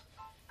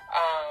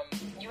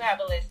have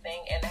a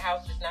listing and the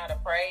house is not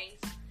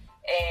appraised,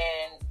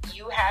 and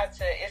you have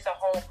to, it's a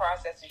whole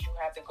process that you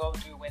have to go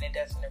through when it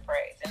doesn't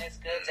appraise, and it's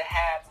good to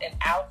have an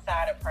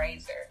outside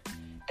appraiser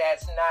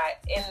that's not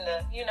in the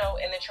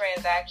in the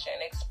transaction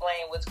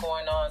explain what's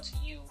going on to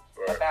you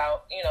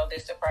about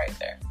this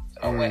appraiser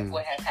or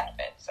what has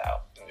happened. So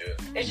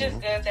it's just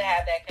good to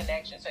have that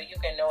connection so you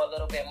can know a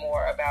little bit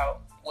more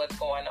about what's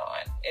going on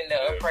in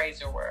the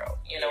appraiser world.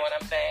 You know what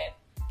I'm saying?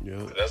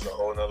 Yeah, that's a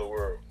whole nother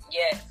world.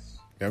 Yes.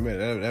 I mean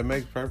that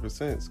makes perfect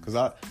sense because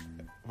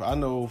I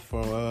know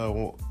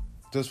from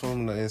just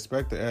from the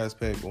inspector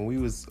aspect when we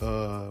was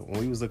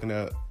looking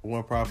at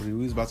one property,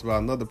 we was about to buy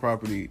another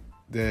property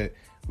that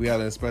we had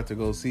an inspector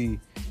go see,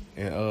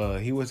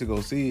 and he went to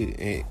go see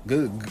it,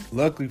 and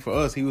luckily for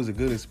us, he was a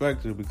good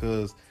inspector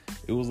because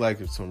it was like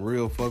some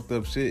real fucked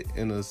up shit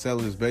in the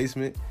seller's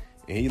basement,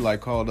 and he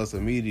like called us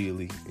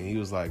immediately, and he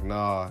was like,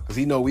 nah, because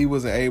he know we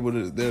wasn't able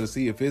to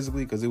see it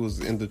physically because it was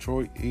in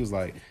Detroit. He was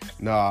like,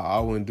 nah, I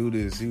wouldn't do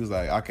this. He was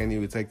like, I can't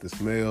even take the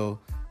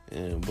smell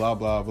and blah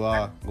blah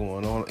blah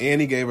going on,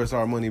 and he gave us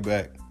our money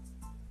back.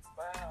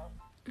 Wow.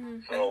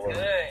 Oh,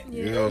 good.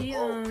 Yeah,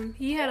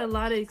 he had a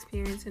lot of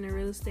experience in the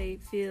real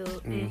estate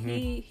field, and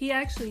he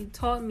actually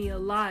taught me a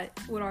lot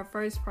with our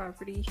first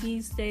property.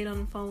 He stayed on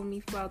the phone with me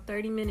for about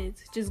 30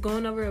 minutes, just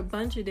going over a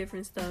bunch of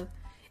different stuff.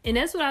 And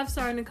that's what I've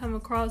started to come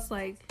across,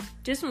 like,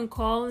 just from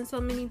calling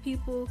so many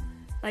people.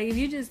 Like, if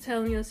you just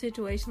tell them your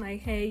situation, like,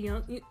 hey,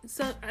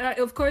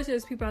 of course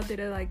there's people out there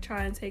that, like,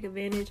 try and take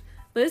advantage.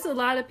 But there's a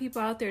lot of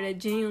people out there that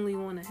genuinely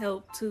want to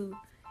help, too.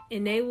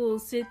 And they will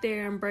sit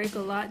there and break a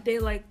lot. They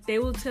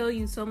will tell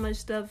you so much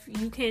stuff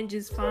you can't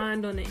just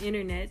find on the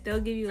internet. They'll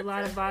give you a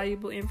lot of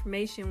valuable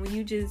information when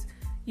you just,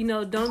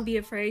 don't be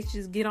afraid to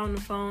just get on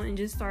the phone and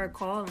just start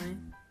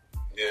calling.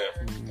 Yeah.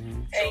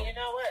 Hey, you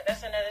know what?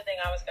 That's another thing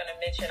I was going to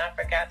mention. I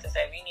forgot to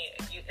say,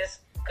 it's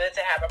good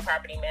to have a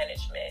property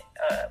management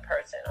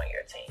person on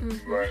your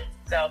team. Right.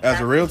 So As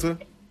a realtor?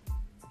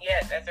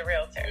 Yes, as a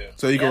realtor. Yeah.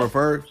 So you can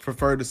refer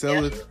the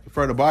seller,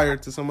 refer the buyer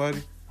to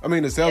somebody? I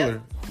mean, the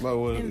seller.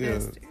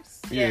 Investors.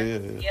 Yeah.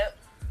 Yep.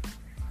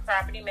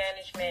 Property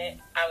management,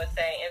 I would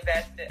say I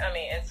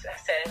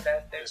said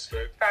investors.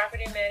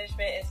 property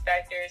management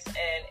inspectors,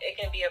 and it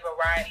can be a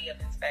variety of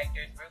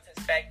inspectors: roof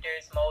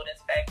inspectors, mold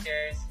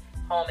inspectors,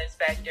 home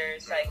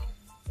inspectors, like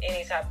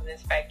any type of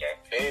inspector.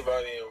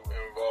 Anybody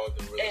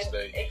involved in real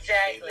estate,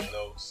 exactly. You need to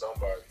know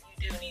somebody.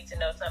 You do need to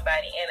know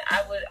somebody, and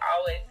I would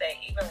always say,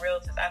 even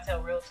realtors, I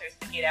tell realtors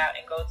to get out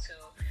and go to.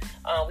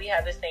 We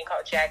have this thing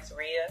called Jack's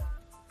RIA.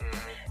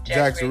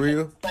 Jack's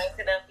RIA.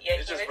 Yeah,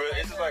 it's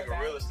just like a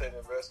real estate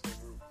investment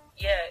group.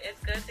 Yeah, it's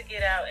good to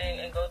get out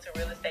and go to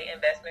real estate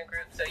investment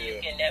groups so you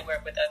can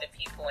network with other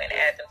people and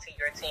add them to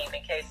your team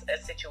in case a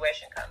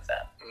situation comes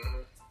up.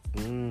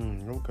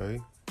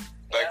 Okay.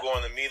 Like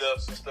going to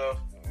meetups and stuff,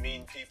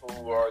 meeting people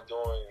who are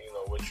doing,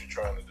 what you're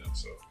trying to do.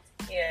 So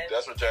yeah,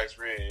 that's what Jack's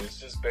RIA is. It's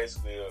just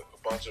basically a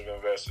bunch of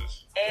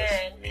investors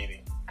and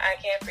meeting. I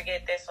can't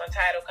forget this one: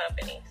 title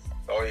companies.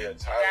 Oh yeah,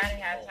 title. You gotta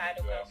have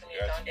title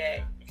companies on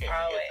deck.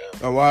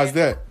 Always. Oh, why is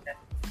that?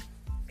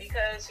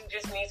 Because you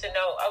just need to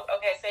know.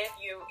 Okay, say if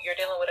you're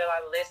dealing with a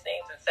lot of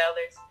listings and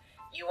sellers,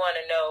 you want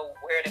to know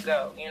where to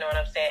go. You know what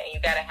I'm saying? And you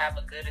got to have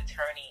a good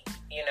attorney.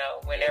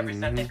 Whenever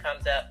something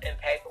comes up in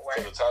paperwork.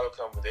 So the title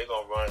company, they're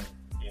gonna run.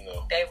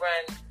 They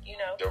run.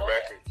 The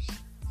records,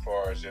 as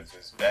far as if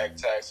it's back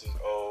taxes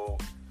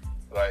owed.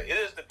 Like it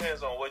just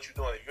depends on what you're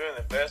doing. If you're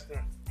an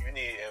investor, you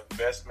need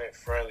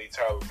investment-friendly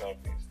title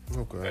companies.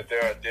 Okay. But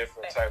there are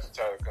different types of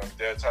title companies.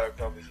 There are title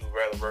companies who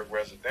rather work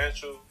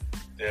residential.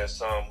 There are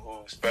some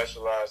who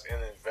specialize in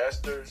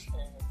investors.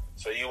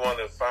 So you want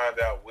to find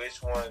out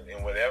which one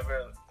in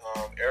whatever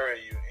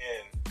area you're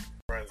in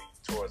friendly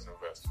towards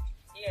investors.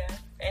 Yeah,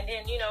 and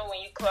then when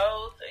you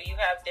close, you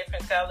have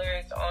different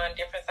sellers on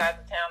different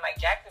sides of town. Like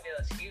Jacksonville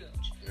is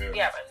huge. Yeah.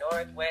 You have a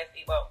northwest,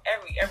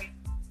 every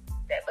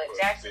but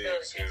Jacksonville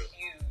is just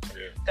huge.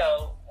 Yeah.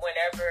 So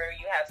whenever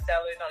you have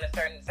sellers on a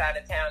certain side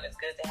of town, it's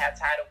good to have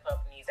title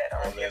companies that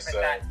are on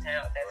different sides of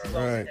town that's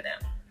close to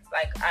them.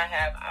 Like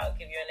I'll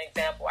give you an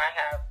example. I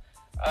have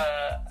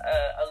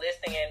a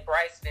listing in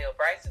Briceville.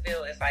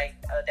 Briceville is like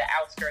the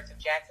outskirts of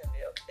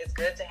Jacksonville. It's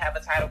good to have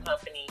a title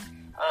company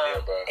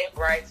in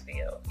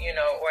Briceville,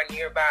 or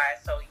nearby,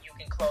 so you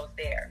can close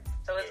there.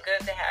 So it's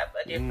good to have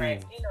a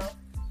different,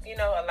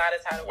 a lot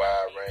of title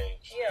wide companies.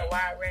 range. Yeah,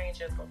 wide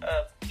range of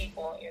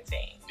people on your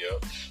team.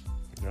 Yep.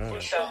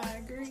 Nice. So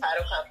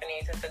title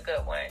companies is a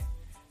good one,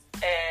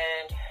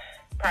 and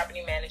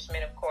property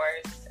management, of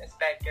course,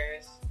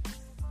 inspectors,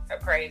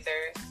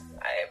 appraisers,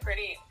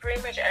 pretty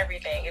much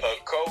everything. A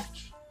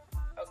coach.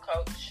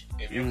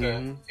 If you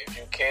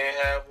can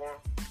have one,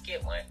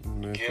 get one.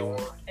 Get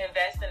one.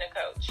 Invest in a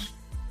coach.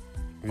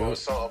 Or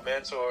some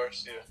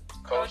mentors,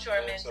 Coach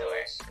or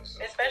mentors,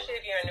 especially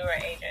if you're a newer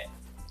agent.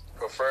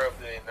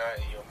 Preferably not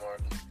in your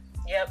market.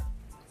 Yep.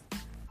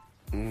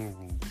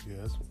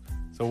 Yes.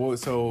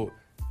 So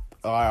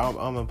I'm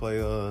gonna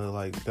play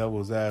like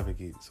devil's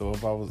advocate. So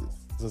if I was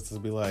just to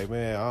be like,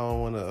 man, I don't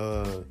want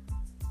to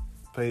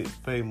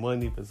pay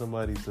money for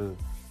somebody to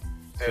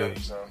tell you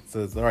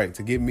something.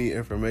 To give me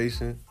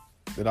information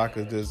that I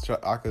could just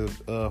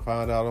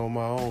find out on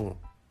my own.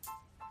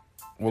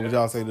 What would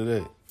y'all say to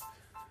that?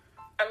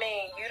 I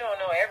mean, you don't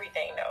know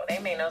everything though. They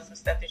may know some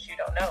stuff that you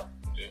don't know.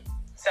 Yeah.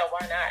 So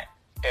why not?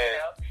 And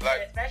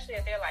and especially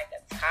if they're like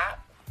a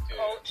top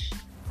coach.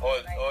 Or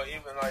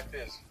even like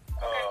this.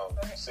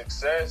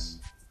 Success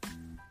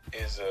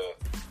is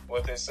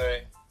what they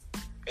say,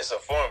 it's a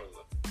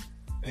formula.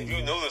 And if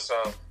you new to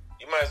something,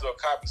 you might as well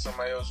copy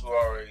somebody else who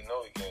already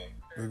know the game.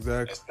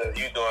 Exactly. Instead of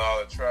you doing all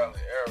the trial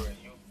and error and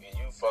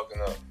you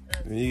fucking up.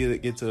 And you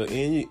get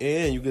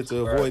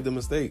to avoid the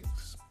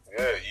mistakes.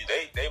 Yeah,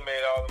 they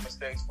made all the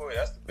mistakes for you.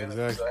 That's the benefit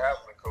of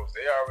having a coach.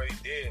 They already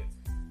did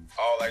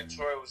all, like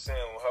Troy was saying,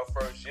 with her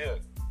first year,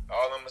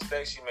 all the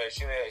mistakes she made.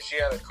 She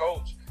had a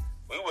coach.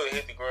 We would have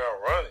hit the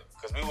ground running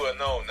because we would have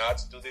known not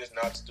to do this,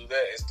 not to do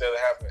that. Instead of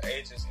having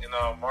agents in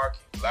our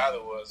market lie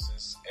to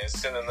us and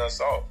sending us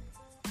off.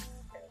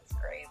 That's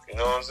crazy. You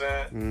know what I'm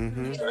saying?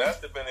 Mm-hmm. So that's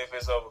the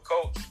benefits of a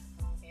coach.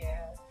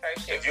 Yeah,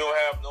 for sure. If you don't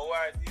have no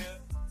idea,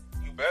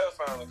 you better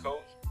find a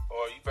coach,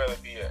 or you better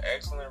be an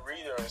excellent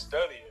reader and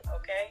studier.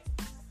 Okay.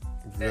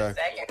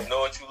 Exactly. You know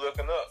what you're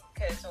looking up.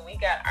 Because when we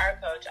got our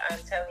coach, I'm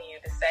telling you,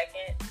 the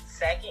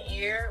second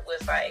year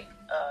was like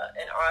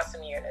an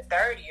awesome year, and the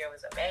third year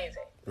was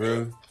amazing.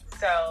 Really?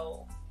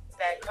 So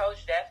that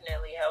coach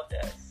definitely helped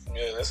us.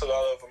 Yeah, there's a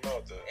lot of them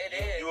out there. It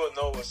is. You will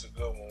know what's a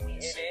good one when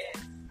you see it.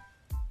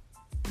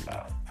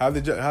 So. How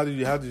did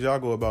y'all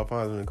go about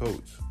finding a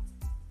coach?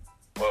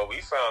 Well,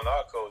 we found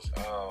our coach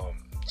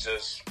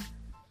just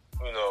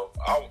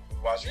I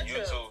watching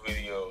YouTube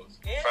videos,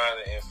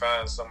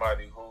 find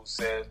somebody who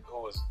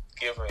was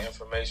giving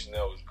information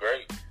that was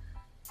great,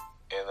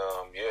 and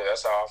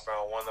that's how I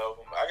found one of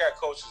them. I got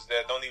coaches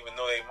that don't even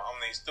know I'm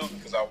their student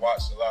because I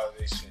watched a lot of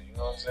their shit. You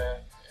know what I'm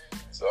saying?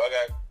 So I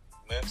got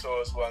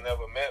mentors who I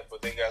never met,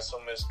 but they got so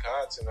much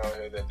content out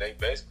here that they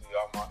basically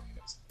are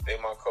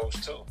my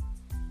coach too.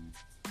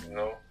 And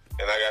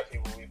I got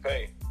people we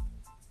pay.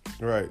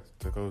 Right,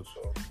 to coach.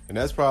 So, and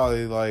that's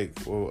probably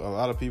like, a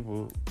lot of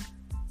people,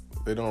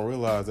 they don't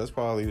realize that's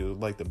probably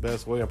like the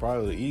best way, or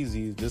probably the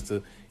easiest, just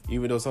to,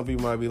 even though some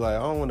people might be like, I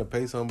don't want to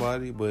pay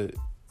somebody, but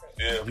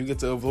Yeah. You get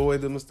to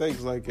avoid the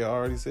mistakes, like you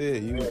already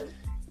said. You know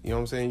what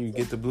I'm saying? You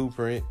get the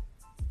blueprint.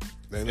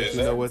 They let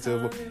you know what to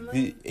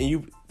avoid.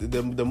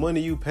 The money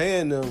you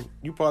paying them,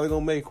 you probably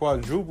gonna make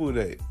quadruple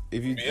that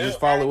if you just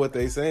follow what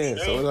they saying.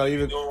 So it's not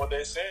even doing what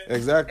they saying.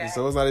 Exactly.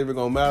 So it's not even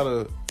gonna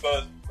matter.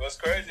 But what's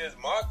crazy is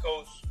my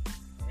coach.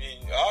 I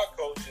mean, our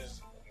coach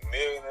is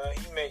millionaire.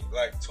 He make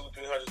like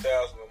 $200,000-$300,000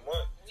 a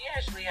month. We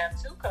actually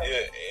have 2 coaches.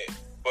 Yeah,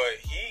 but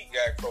he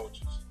got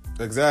coaches.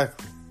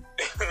 Exactly.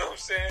 You know what I'm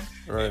saying?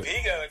 Right. If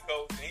he got a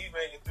coach and he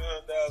making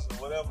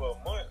 $300,000 whatever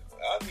a month,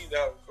 I need to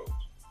have a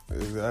coach.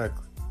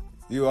 Exactly.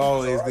 You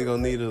always gonna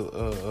need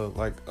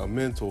a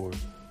mentor.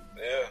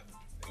 Yeah,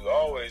 you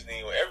always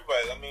need one.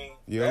 Everybody, I mean,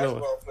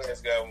 basketball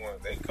players got one.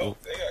 They got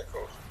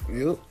coaches.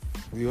 Yep.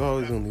 You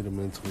always gonna need a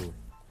mentor.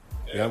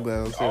 Yeah, I'm glad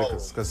I'm saying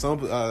because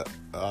some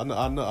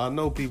I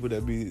know people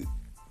that be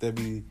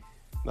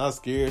not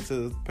scared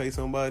to pay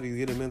somebody to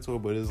get a mentor,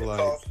 but it's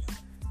like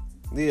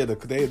they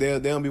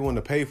don't be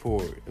wanting to pay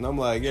for it, and I'm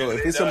like, yo,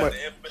 if it's somebody,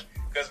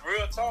 because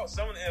real talk,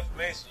 some of the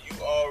information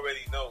you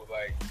already know,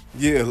 like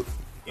yeah.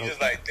 You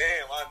just like,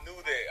 damn, I knew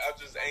that. I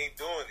just ain't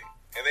doing it.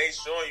 And they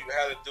showing you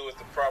how to do it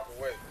the proper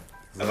way.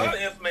 A lot of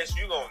information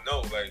you gonna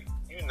know, like,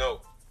 you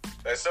know.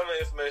 Like, some of the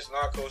information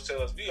our coach tell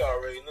us, we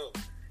already knew.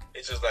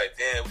 It's just like,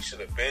 damn, we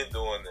should have been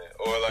doing that.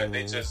 Or, like,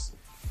 they just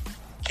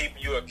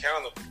keeping you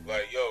accountable.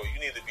 Like, yo, you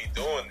need to be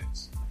doing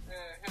this.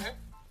 Mm-hmm.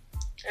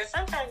 And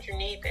sometimes you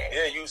need that.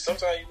 Yeah,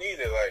 sometimes you need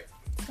it. Like,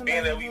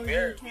 being that we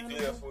married, we do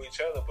that for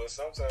each other. But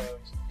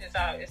sometimes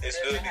it's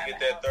good to get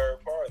that third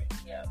party.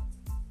 Yeah.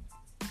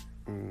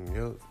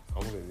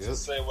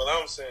 Just say what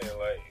I'm saying,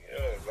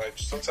 like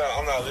sometimes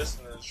I'm not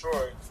listening to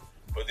Troy,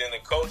 but then the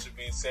coach would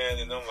be saying,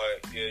 and I'm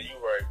like, yeah, you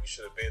right, we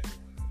should have been through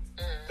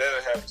it. That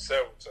done happened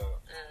several times.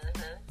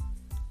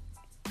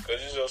 Cause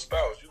it's your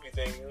spouse, you be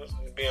thinking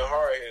being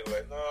hard headed,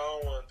 like, no, I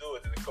don't want to do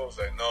it. Then the coach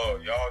like, no,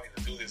 y'all need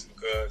to do this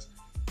because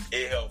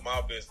it helped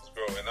my business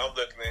grow. And I'm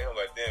looking at him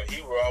like, damn,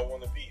 he where I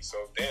want to be. So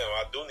damn,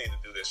 I do need to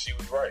do this. She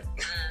was right.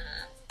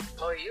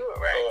 Oh, you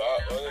were right.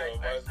 So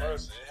vice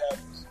versa, it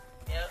happens.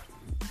 Yep.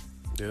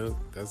 Yeah,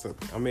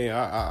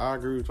 I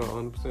agree with y'all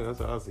 100%. That's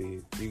how I see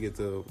it.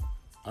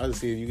 I just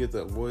see it, you get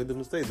to avoid the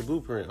mistake, the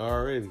blueprint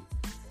already.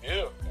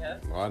 Yeah.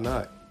 Why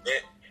not?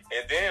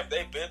 And then if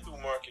they've been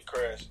through market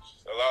crashes,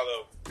 a lot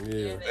of them.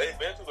 Yeah. They've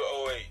been through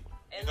the 08.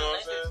 You know what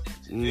I'm saying?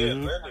 Mm-hmm. Yeah,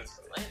 lenders.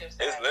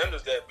 It's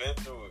lenders that been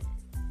through it.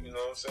 You know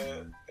what I'm saying?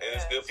 And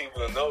it's good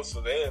people to know, so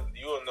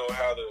you will know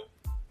how to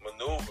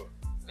maneuver.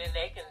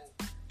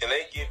 And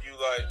they give you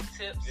like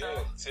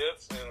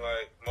tips and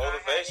like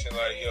motivation.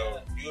 Like, yo,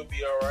 you'll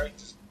be all right.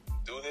 Just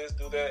do this,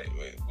 do that.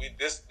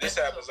 This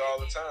happens all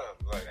the time.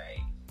 Like,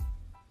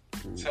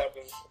 this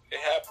happens. It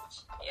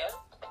happens. Yep.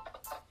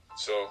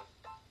 So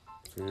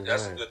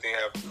that's a good thing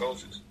having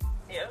coaches.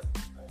 Yep.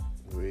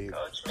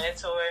 Coach,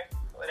 mentor,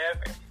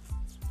 whatever.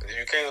 And if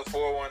you can't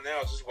afford one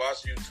now, just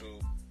watch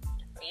YouTube.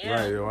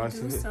 Yeah. Right,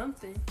 do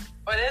something.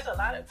 But there's a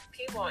lot of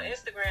people on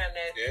Instagram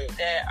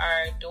that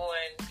are doing,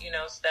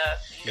 stuff.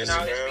 You can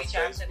always reach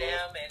out to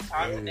them and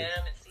talk to them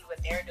and see what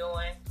they're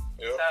doing.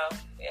 Yep. So,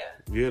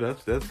 yeah,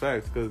 that's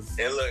facts. Cause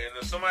and look, and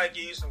if somebody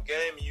give you some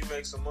game and you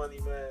make some money,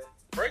 man,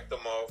 break them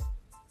off.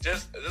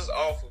 Just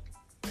off of,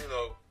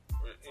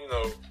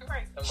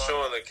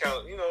 showing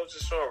account,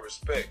 just showing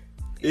respect.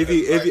 If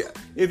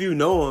you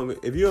know them,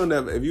 if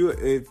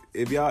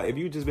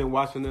you just been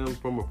watching them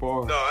from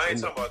afar. No, I ain't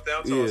talking about that.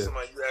 I'm talking about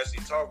somebody you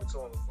actually talking to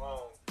on the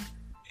phone.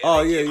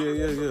 Oh yeah.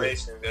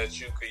 Information that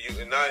you could use,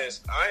 and I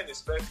ain't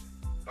expecting.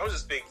 I'm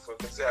just speaking for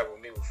because it happened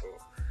with me before.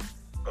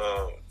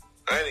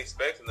 I ain't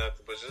expecting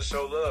nothing, but just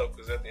show love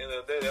because at the end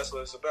of the day, that's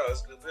what it's about.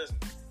 It's good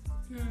business.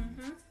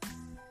 Mm-hmm.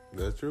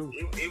 That's true.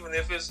 Even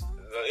if it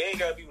ain't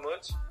gotta be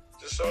much,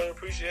 just show your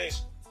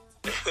appreciation.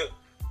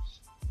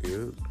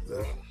 Yeah.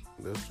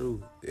 That's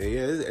true. Yeah,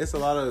 it's a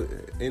lot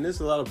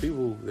of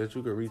people that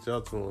you can reach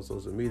out to on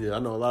social media. I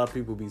know a lot of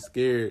people be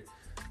scared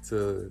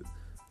to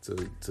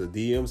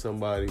DM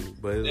somebody,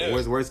 but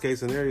worst case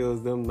scenario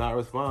is them not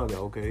responding.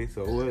 Okay,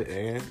 so what?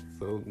 And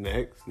so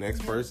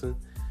next person,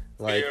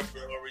 like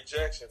fear of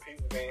rejection.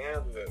 People can't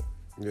handle that.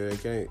 Yeah, they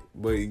can't.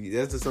 But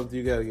that's just something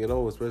you gotta get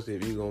over, especially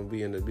if you're gonna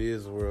be in the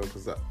business world.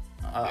 Because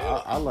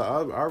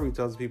I reach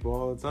out to people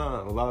all the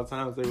time. A lot of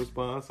times they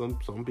respond.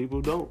 Some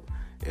people don't.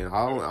 And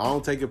I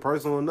don't take it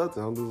personal or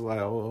nothing. I'm just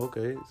like, oh,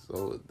 okay.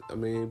 So I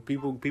mean,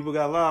 people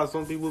got lives.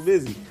 Some people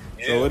busy.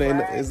 Yeah, so it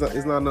ain't.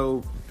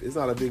 It's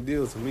not a big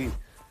deal to me.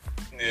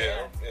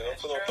 Yeah, I'm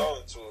putting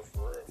thought into it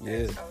for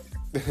real.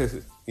 Yeah,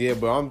 yeah.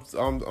 But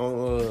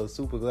I'm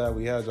super glad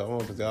we had y'all on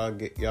because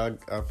y'all.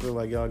 I feel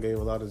like y'all gave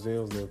a lot of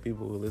gems that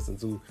people will listen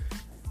to.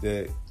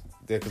 That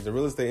because the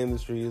real estate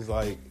industry is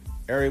like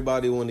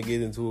everybody want to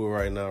get into it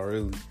right now,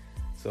 really.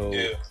 So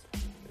yeah.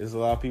 There's a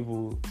lot of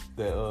people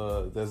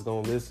that's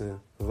gonna listen.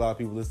 A lot of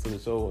people listen to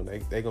the show, and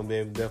they gonna be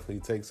able to definitely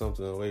take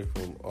something away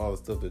from all the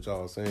stuff that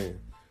y'all are saying.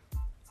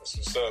 That's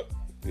what's up.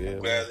 Yeah, I'm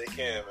glad they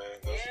can, man.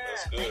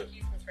 That's good. Thank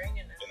you for bringing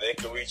them. And they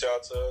can reach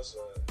out to us.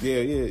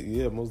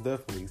 Yeah, most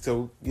definitely.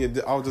 So yeah,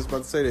 I was just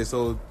about to say that.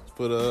 So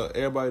for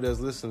everybody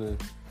that's listening,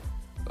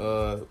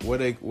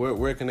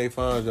 where can they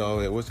find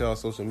y'all at? What's y'all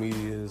social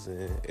medias?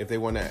 And if they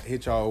want to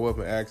hit y'all up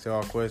and ask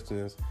y'all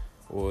questions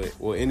or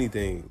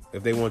anything,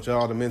 if they want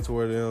y'all to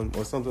mentor them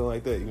or something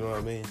like that, you know what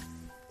I mean?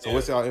 So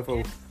what's y'all info?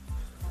 Yeah,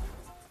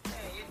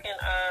 you can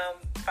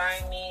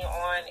find me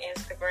on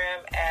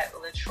Instagram at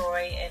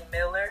LaTroy and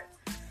Miller,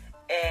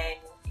 and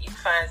you can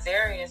find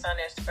Zarius on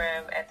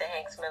Instagram at the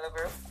Hanks Miller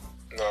Group.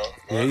 No.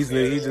 Yeah,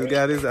 he just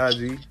got his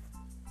IG.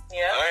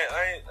 Yeah.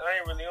 I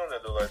ain't really on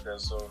that though like that,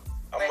 so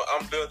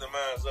I'm building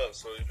mine up.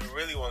 So if you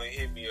really want to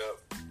hit me up,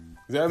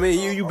 I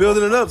mean, you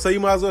building it up, so you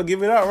might as well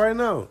give it out right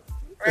now.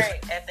 Right,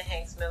 at the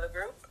Hanks Miller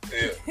Group.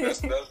 Yeah,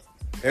 that's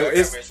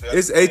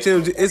it's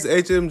HMG. It's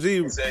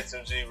HMG. It's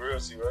HMG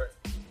Realty, right?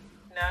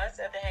 No, it's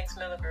at the Hanks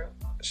Miller Group.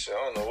 Shit, I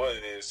don't know what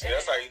it is. See,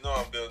 that's how you know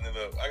I'm building it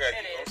up.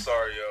 I'm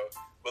sorry, y'all,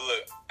 but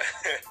look,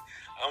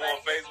 I'm on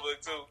Facebook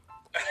too.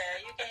 Yeah,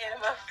 you can hit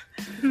him up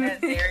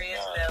at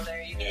Darius Miller.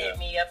 You can hit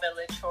me up at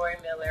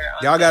LaTroy Miller.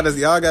 Y'all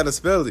gotta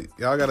spell it.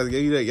 Y'all gotta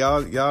get you that.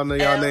 Y'all know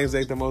y'all names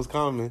ain't the most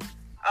common.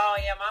 Oh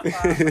yeah, my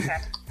fault. Okay.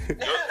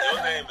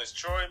 Your name is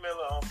Troy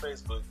Miller on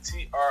Facebook.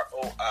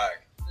 TROI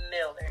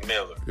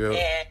Miller.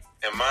 Yeah.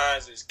 And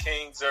mine is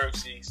King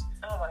Xerxes.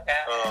 Oh my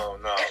God.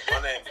 No,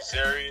 my name is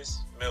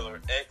Zarius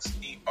Miller.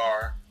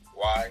 XERYUS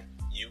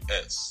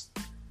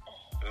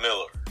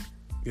Miller.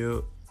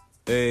 Yep.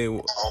 Hey,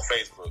 on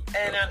Facebook.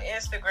 And on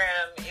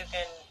Instagram, it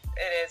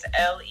is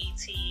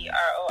LETROIN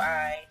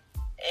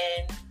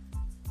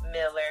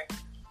Miller.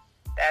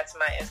 That's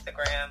my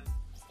Instagram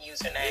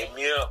username. Hit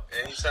me up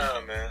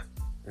anytime, man.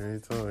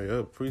 Anytime. Yep,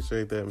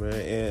 appreciate that, man.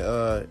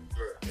 And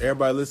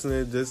everybody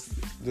listening, just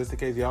in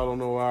case y'all don't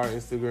know our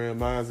Instagram,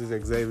 mine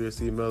is Xavier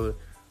C. Miller.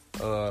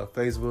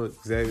 Facebook,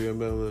 Xavier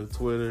Miller.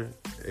 Twitter,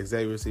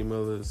 Xavier C.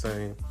 Miller, the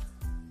same.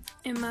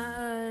 And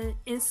my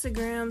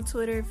Instagram,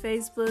 Twitter,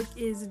 Facebook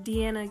is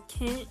Deanna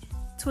Kent.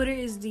 Twitter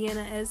is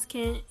Deanna S.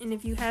 Kent. And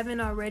if you haven't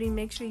already,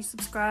 make sure you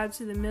subscribe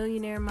to the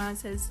Millionaire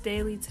Mindsets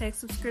Daily Text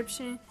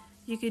subscription.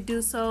 You could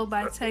do so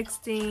by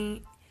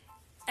texting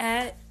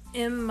at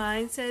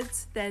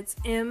MMindsets. That's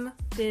M,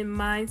 then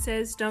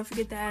Mindsets. Don't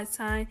forget the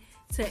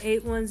 @ to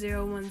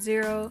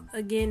 81010.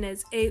 Again,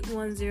 that's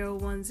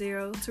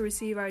 81010 to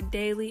receive our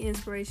daily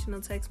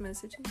inspirational text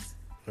messages.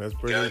 That's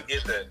pretty. Gotta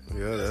get that.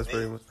 Yeah, that's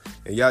pretty much.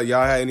 And y'all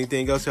had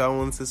anything else y'all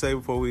wanted to say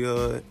before we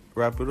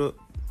wrap it up?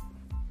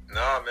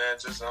 Nah, man.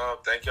 Just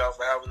thank y'all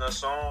for having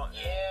us on.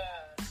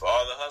 Yeah. For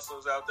all the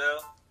hustlers out there,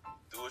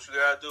 do what you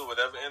gotta do.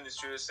 Whatever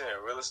industry it's in,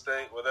 real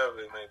estate, whatever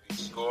it may be,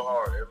 just go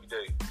hard every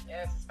day.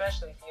 Yes,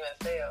 especially if you're in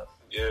sales.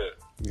 Yeah.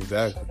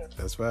 Exactly.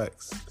 That's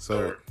facts.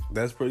 So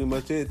that's pretty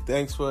much it.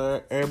 Thanks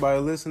for everybody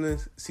listening.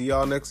 See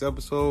y'all next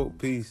episode.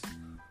 Peace.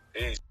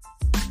 Peace.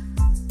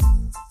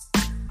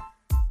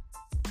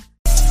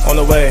 On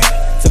the way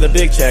to the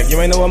big check. You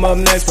ain't know I'm up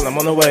next, but I'm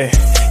on the way.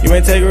 You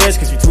ain't take a risk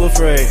cause you too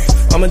afraid.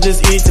 I'ma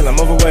just eat till I'm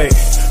overweight.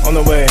 On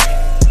the way